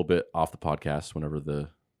about this a little bit off the podcast whenever the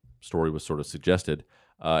story was sort of suggested.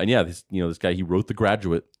 This guy, he wrote The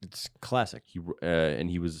Graduate. It's classic. He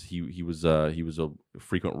was a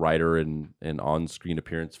frequent writer and on-screen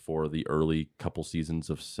appearance for the early couple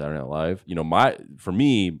seasons of Saturday Night Live. You know,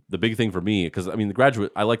 the big thing for me, because I mean, The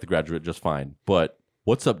Graduate, I like The Graduate just fine, but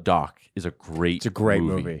What's Up Doc is a great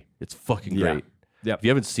movie. It's fucking Yeah. great. Yep. If you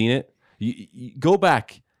haven't seen it, you go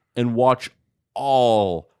back and watch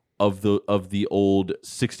all of the old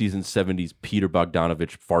 60s and 70s Peter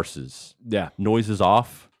Bogdanovich farces. Yeah. Noises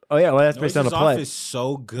Off. Oh, yeah. Well, that's based on a Noises play. Off is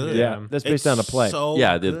so good. Yeah. That's based on a play. So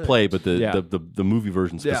Yeah, the good. play, but Yeah. the movie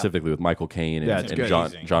version Yeah. specifically with Michael Caine Yeah, and, it's and good.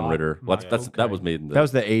 John Amazing. Ritter. Well, that was made in the That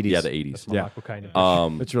was the 80s. yeah, the 80s. That's my Yeah. Michael kind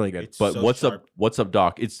of. It's really good. It's But so What's sharp. Up What's Up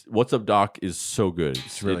Doc? What's Up Doc is so good.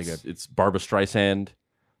 It's really good. It's Barbara Streisand,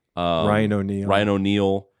 Ryan O'Neal. Ryan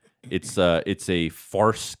O'Neal. It's a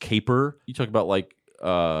farce caper. You talk about like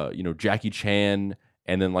Jackie Chan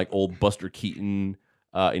and then like old Buster Keaton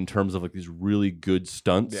in terms of like these really good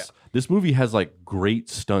stunts. Yeah. This movie has like great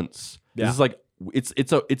stunts. Yeah. This is like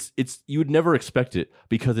it's you would never expect it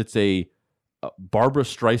because it's a Barbara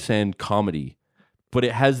Streisand comedy, but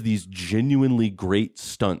it has these genuinely great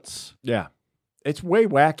stunts. Yeah. It's way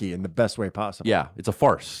wacky in the best way possible. Yeah, it's a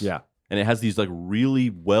farce. Yeah. And it has these like really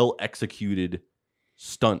well executed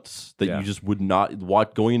stunts that Yeah. you just would not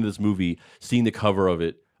watch going into this movie, seeing the cover of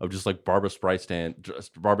it of just like Barbara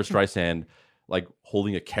Streisand like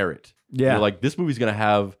holding a carrot. Yeah. You're like, this movie's gonna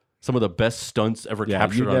have some of the best stunts ever Yeah.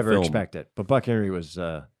 captured You'd on never film. expect it. But Buck Henry was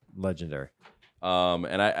legendary.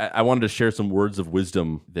 And I wanted to share some words of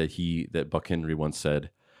wisdom that Buck Henry once said.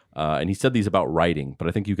 And he said these about writing, but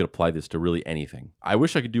I think you could apply this to really anything. I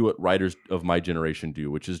wish I could do what writers of my generation do,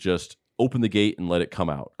 which is just open the gate and let it come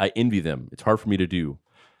out. I envy them. It's hard for me to do.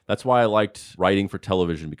 That's why I liked writing for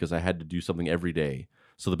television, because I had to do something every day.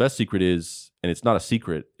 So the best secret is, and it's not a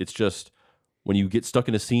secret, it's just when you get stuck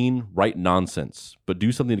in a scene, write nonsense, but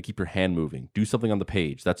do something to keep your hand moving. Do something on the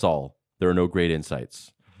page. That's all. There are no great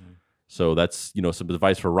insights. So that's, some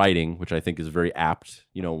advice for writing, which I think is very apt.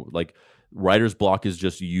 Like writer's block is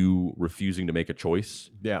just you refusing to make a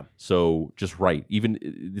choice. Yeah. So just write. Even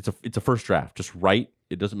it's a first draft. Just write.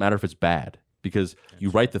 It doesn't matter if it's bad, because you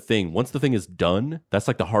write the thing. Once the thing is done, that's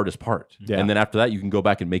like the hardest part. Yeah. And then after that, you can go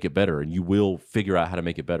back and make it better, and you will figure out how to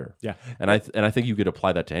make it better. Yeah. And I think you could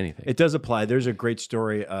apply that to anything. It does apply. There's a great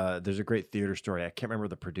story. There's a great theater story. I can't remember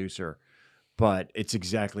the producer, but it's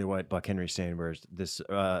exactly what Buck Henry's saying, whereas this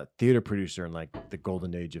theater producer in like the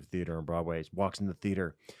golden age of theater on Broadway walks in the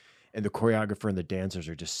theater and the choreographer and the dancers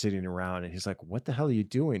are just sitting around, and he's like, "What the hell are you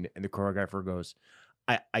doing?" And the choreographer goes,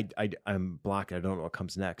 I'm blocked. I don't know what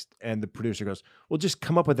comes next. And the producer goes, "Well, just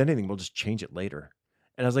come up with anything. We'll just change it later."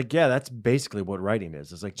 And I was like, "Yeah, that's basically what writing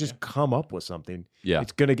is. It's like, just come up with something. Yeah.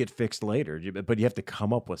 It's going to get fixed later, but you have to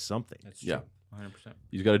come up with something." That's Yeah. true. 100%.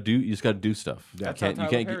 You just got to do stuff. That's You how Tyler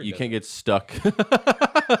can't Perry you does can't it. get stuck.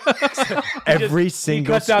 Every He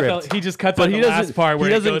single cuts out script. he just cuts But out he the last doesn't. part where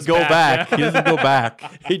He doesn't goes go back. Yeah. He doesn't go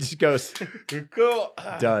back. He just goes, Cool.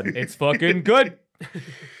 done. It's fucking good.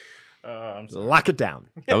 I'm sorry. Lock it down.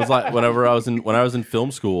 That was like when I was in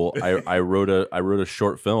film school. I wrote a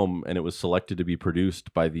short film, and it was selected to be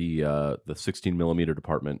produced by the 16 millimeter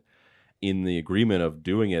department. In the agreement of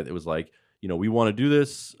doing it, it was like, we want to do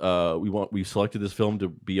this. We selected this film to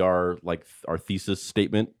be our thesis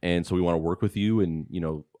statement, and so we want to work with you. And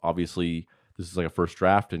obviously this is like a first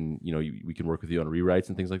draft, and we can work with you on rewrites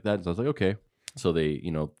and things like that. And so I was like, okay. So they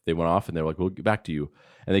went off, and they were like, we'll get back to you.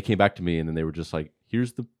 And they came back to me, and then they were just like,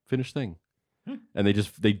 here's the finished thing. And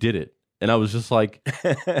they did it. And I was just like,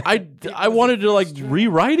 I wanted to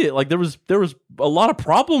rewrite it. Like there was a lot of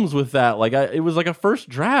problems with that. Like it was like a first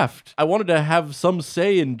draft. I wanted to have some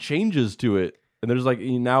say in changes to it. And there's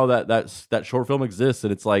now that short film exists,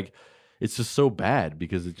 and it's like, it's just so bad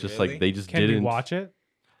because it's just Really? like they just Can didn't we watch it?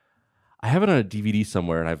 I have it on a DVD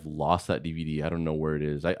somewhere, and I've lost that DVD. I don't know where it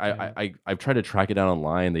is. I've tried to track it down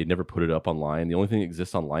online. They never put it up online. The only thing that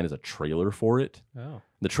exists online is a trailer for it. Oh.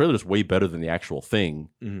 The trailer is way better than the actual thing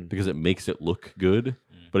because it makes it look good.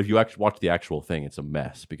 But if you actually watch the actual thing, it's a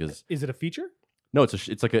mess because Is it a feature? no,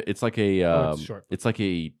 it's like a it's short. it's like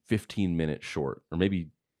a 15-minute short or maybe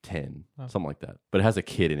 10, Oh. something like that. But it has a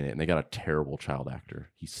kid in it, and they got a terrible child actor.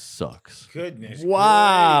 He sucks. Goodness.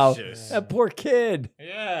 Wow. gracious. That poor kid.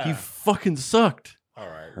 Yeah. He fucking sucked. All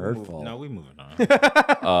right. Hurtful. We moving on.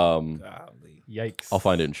 Golly. Yikes. I'll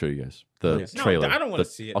find it and show you guys the Yes. No, trailer. I don't wanna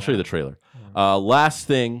see it I'll show you now. the trailer. Last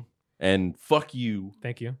thing, and fuck you.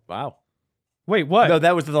 Thank you. Wow. Wait, what? No,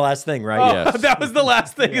 that was the last thing, right? Oh, Yes. that was the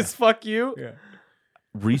last thing is fuck you?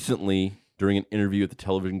 Recently, during an interview at the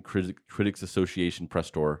Television Critics Association press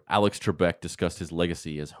tour, Alex Trebek discussed his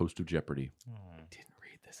legacy as host of Jeopardy. Didn't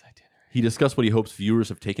read this itinerary. He discussed what he hopes viewers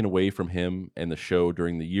have taken away from him and the show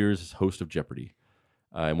during the years as host of Jeopardy.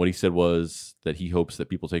 And what he said was that he hopes that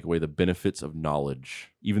people take away the benefits of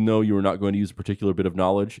knowledge. Even though you are not going to use a particular bit of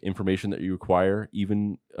knowledge, information that you acquire,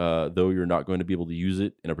 even though you're not going to be able to use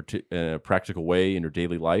it in a practical way in your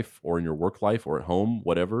daily life or in your work life or at home,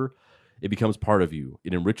 whatever, it becomes part of you.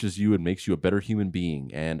 It enriches you and makes you a better human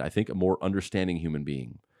being, and I think a more understanding human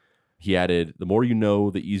being. He added, the more you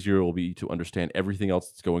know, the easier it will be to understand everything else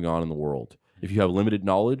that's going on in the world. If you have limited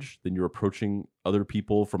knowledge, then you're approaching other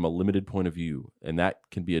people from a limited point of view, and that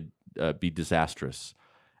can be disastrous,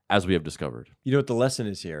 as we have discovered. You know what the lesson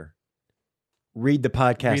is here? Read the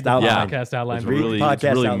podcast Read the outline. podcast outline. It's Read the really,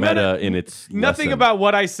 podcast outline. meta in its Nothing lesson. about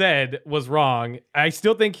what I said was wrong. I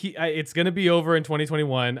still think it's going to be over in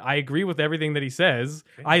 2021. I agree with everything that he says.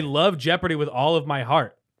 I love Jeopardy with all of my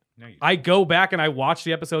heart. No, you- I go back and I watch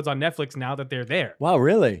the episodes on Netflix now that they're there. Wow,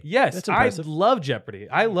 really? Yes, That's I impressive. love Jeopardy.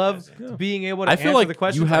 I love being able to I feel answer like the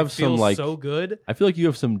questions. you have I feel some, so good. I feel like you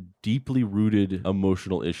have some deeply rooted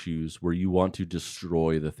emotional issues where you want to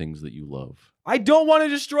destroy the things that you love. I don't want to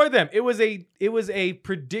destroy them. It was a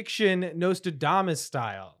prediction Nostradamus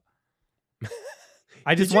style.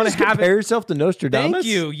 I just want to have compare it. yourself to Nostradamus. Thank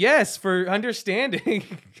you. Yes, for understanding.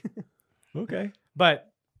 Okay.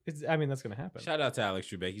 But I mean, that's going to happen. Shout out to Alex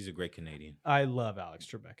Trebek. He's a great Canadian. I love Alex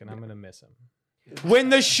Trebek, and I'm going to miss him. When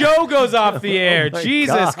the show goes off the air, my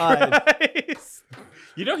Jesus God. Christ.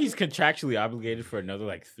 You know he's contractually obligated for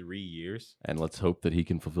another 3 years. And let's hope that he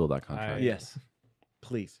can fulfill that contract. Yes.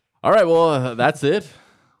 Please. All right, well, that's it.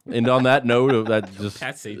 And on that note, of that just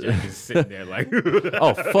Pat Sajak is sitting there like,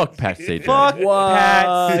 oh fuck, Pat Sajak. Fuck What? Pat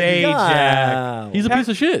Sajak. Wow. He's a Pat- piece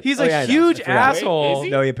of shit. He's Oh, a yeah, I know. huge I forgot. asshole. Wait, is he?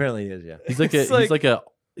 No, he apparently is. Yeah. He's like It's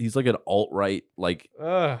he's like an alt-right,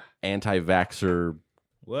 Ugh. anti-vaxxer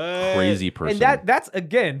what? crazy person. And that's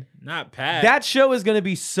again, Not Pat. that show is going to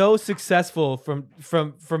be so successful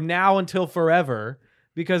from now until forever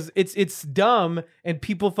because it's dumb and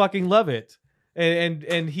people fucking love it,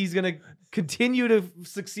 and he's going to continue to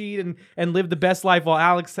succeed and live the best life while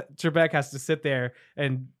Alex Trebek has to sit there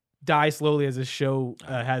and die slowly as his show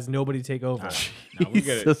has nobody take over. No, we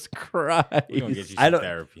gotta, Jesus Christ. we're gonna get you I some don't.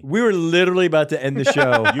 therapy. We were literally about to end the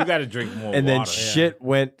show, You got to drink more and then water. shit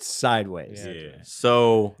went sideways. Yeah.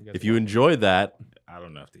 So, You guys if you enjoyed that I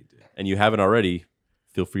don't know if they did. and you haven't already,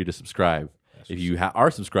 feel free to subscribe. If you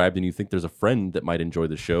are subscribed and you think there's a friend that might enjoy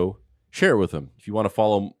the show, share it with them. If you want to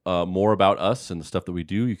follow more about us and the stuff that we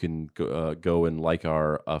do, you can go and like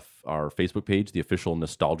our Facebook page, the official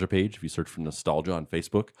Nostalgia page. If you search for Nostalgia on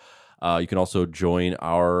Facebook. You can also join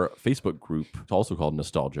our Facebook group. It's also called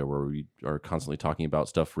Nostalgia, where we are constantly talking about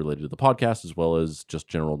stuff related to the podcast, as well as just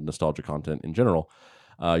general nostalgia content in general.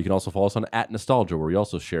 You can also follow us on @Nostalgia, where we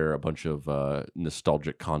also share a bunch of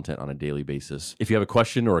nostalgic content on a daily basis. If you have a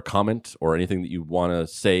question or a comment or anything that you want to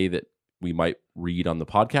say that we might read on the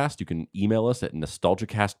podcast, you can email us at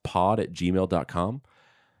nostalgicastpod@gmail.com.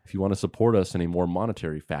 If you want to support us in a more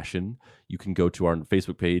monetary fashion, you can go to our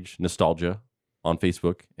Facebook page, Nostalgia, on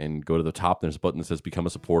Facebook, and go to the top. There's a button that says Become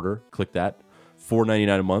a Supporter. Click that.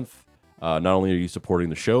 $4.99 a month. Not only are you supporting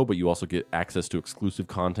the show, but you also get access to exclusive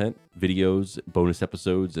content, videos, bonus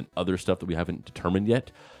episodes, and other stuff that we haven't determined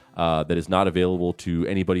yet that is not available to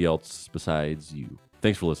anybody else besides you.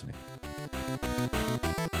 Thanks for listening.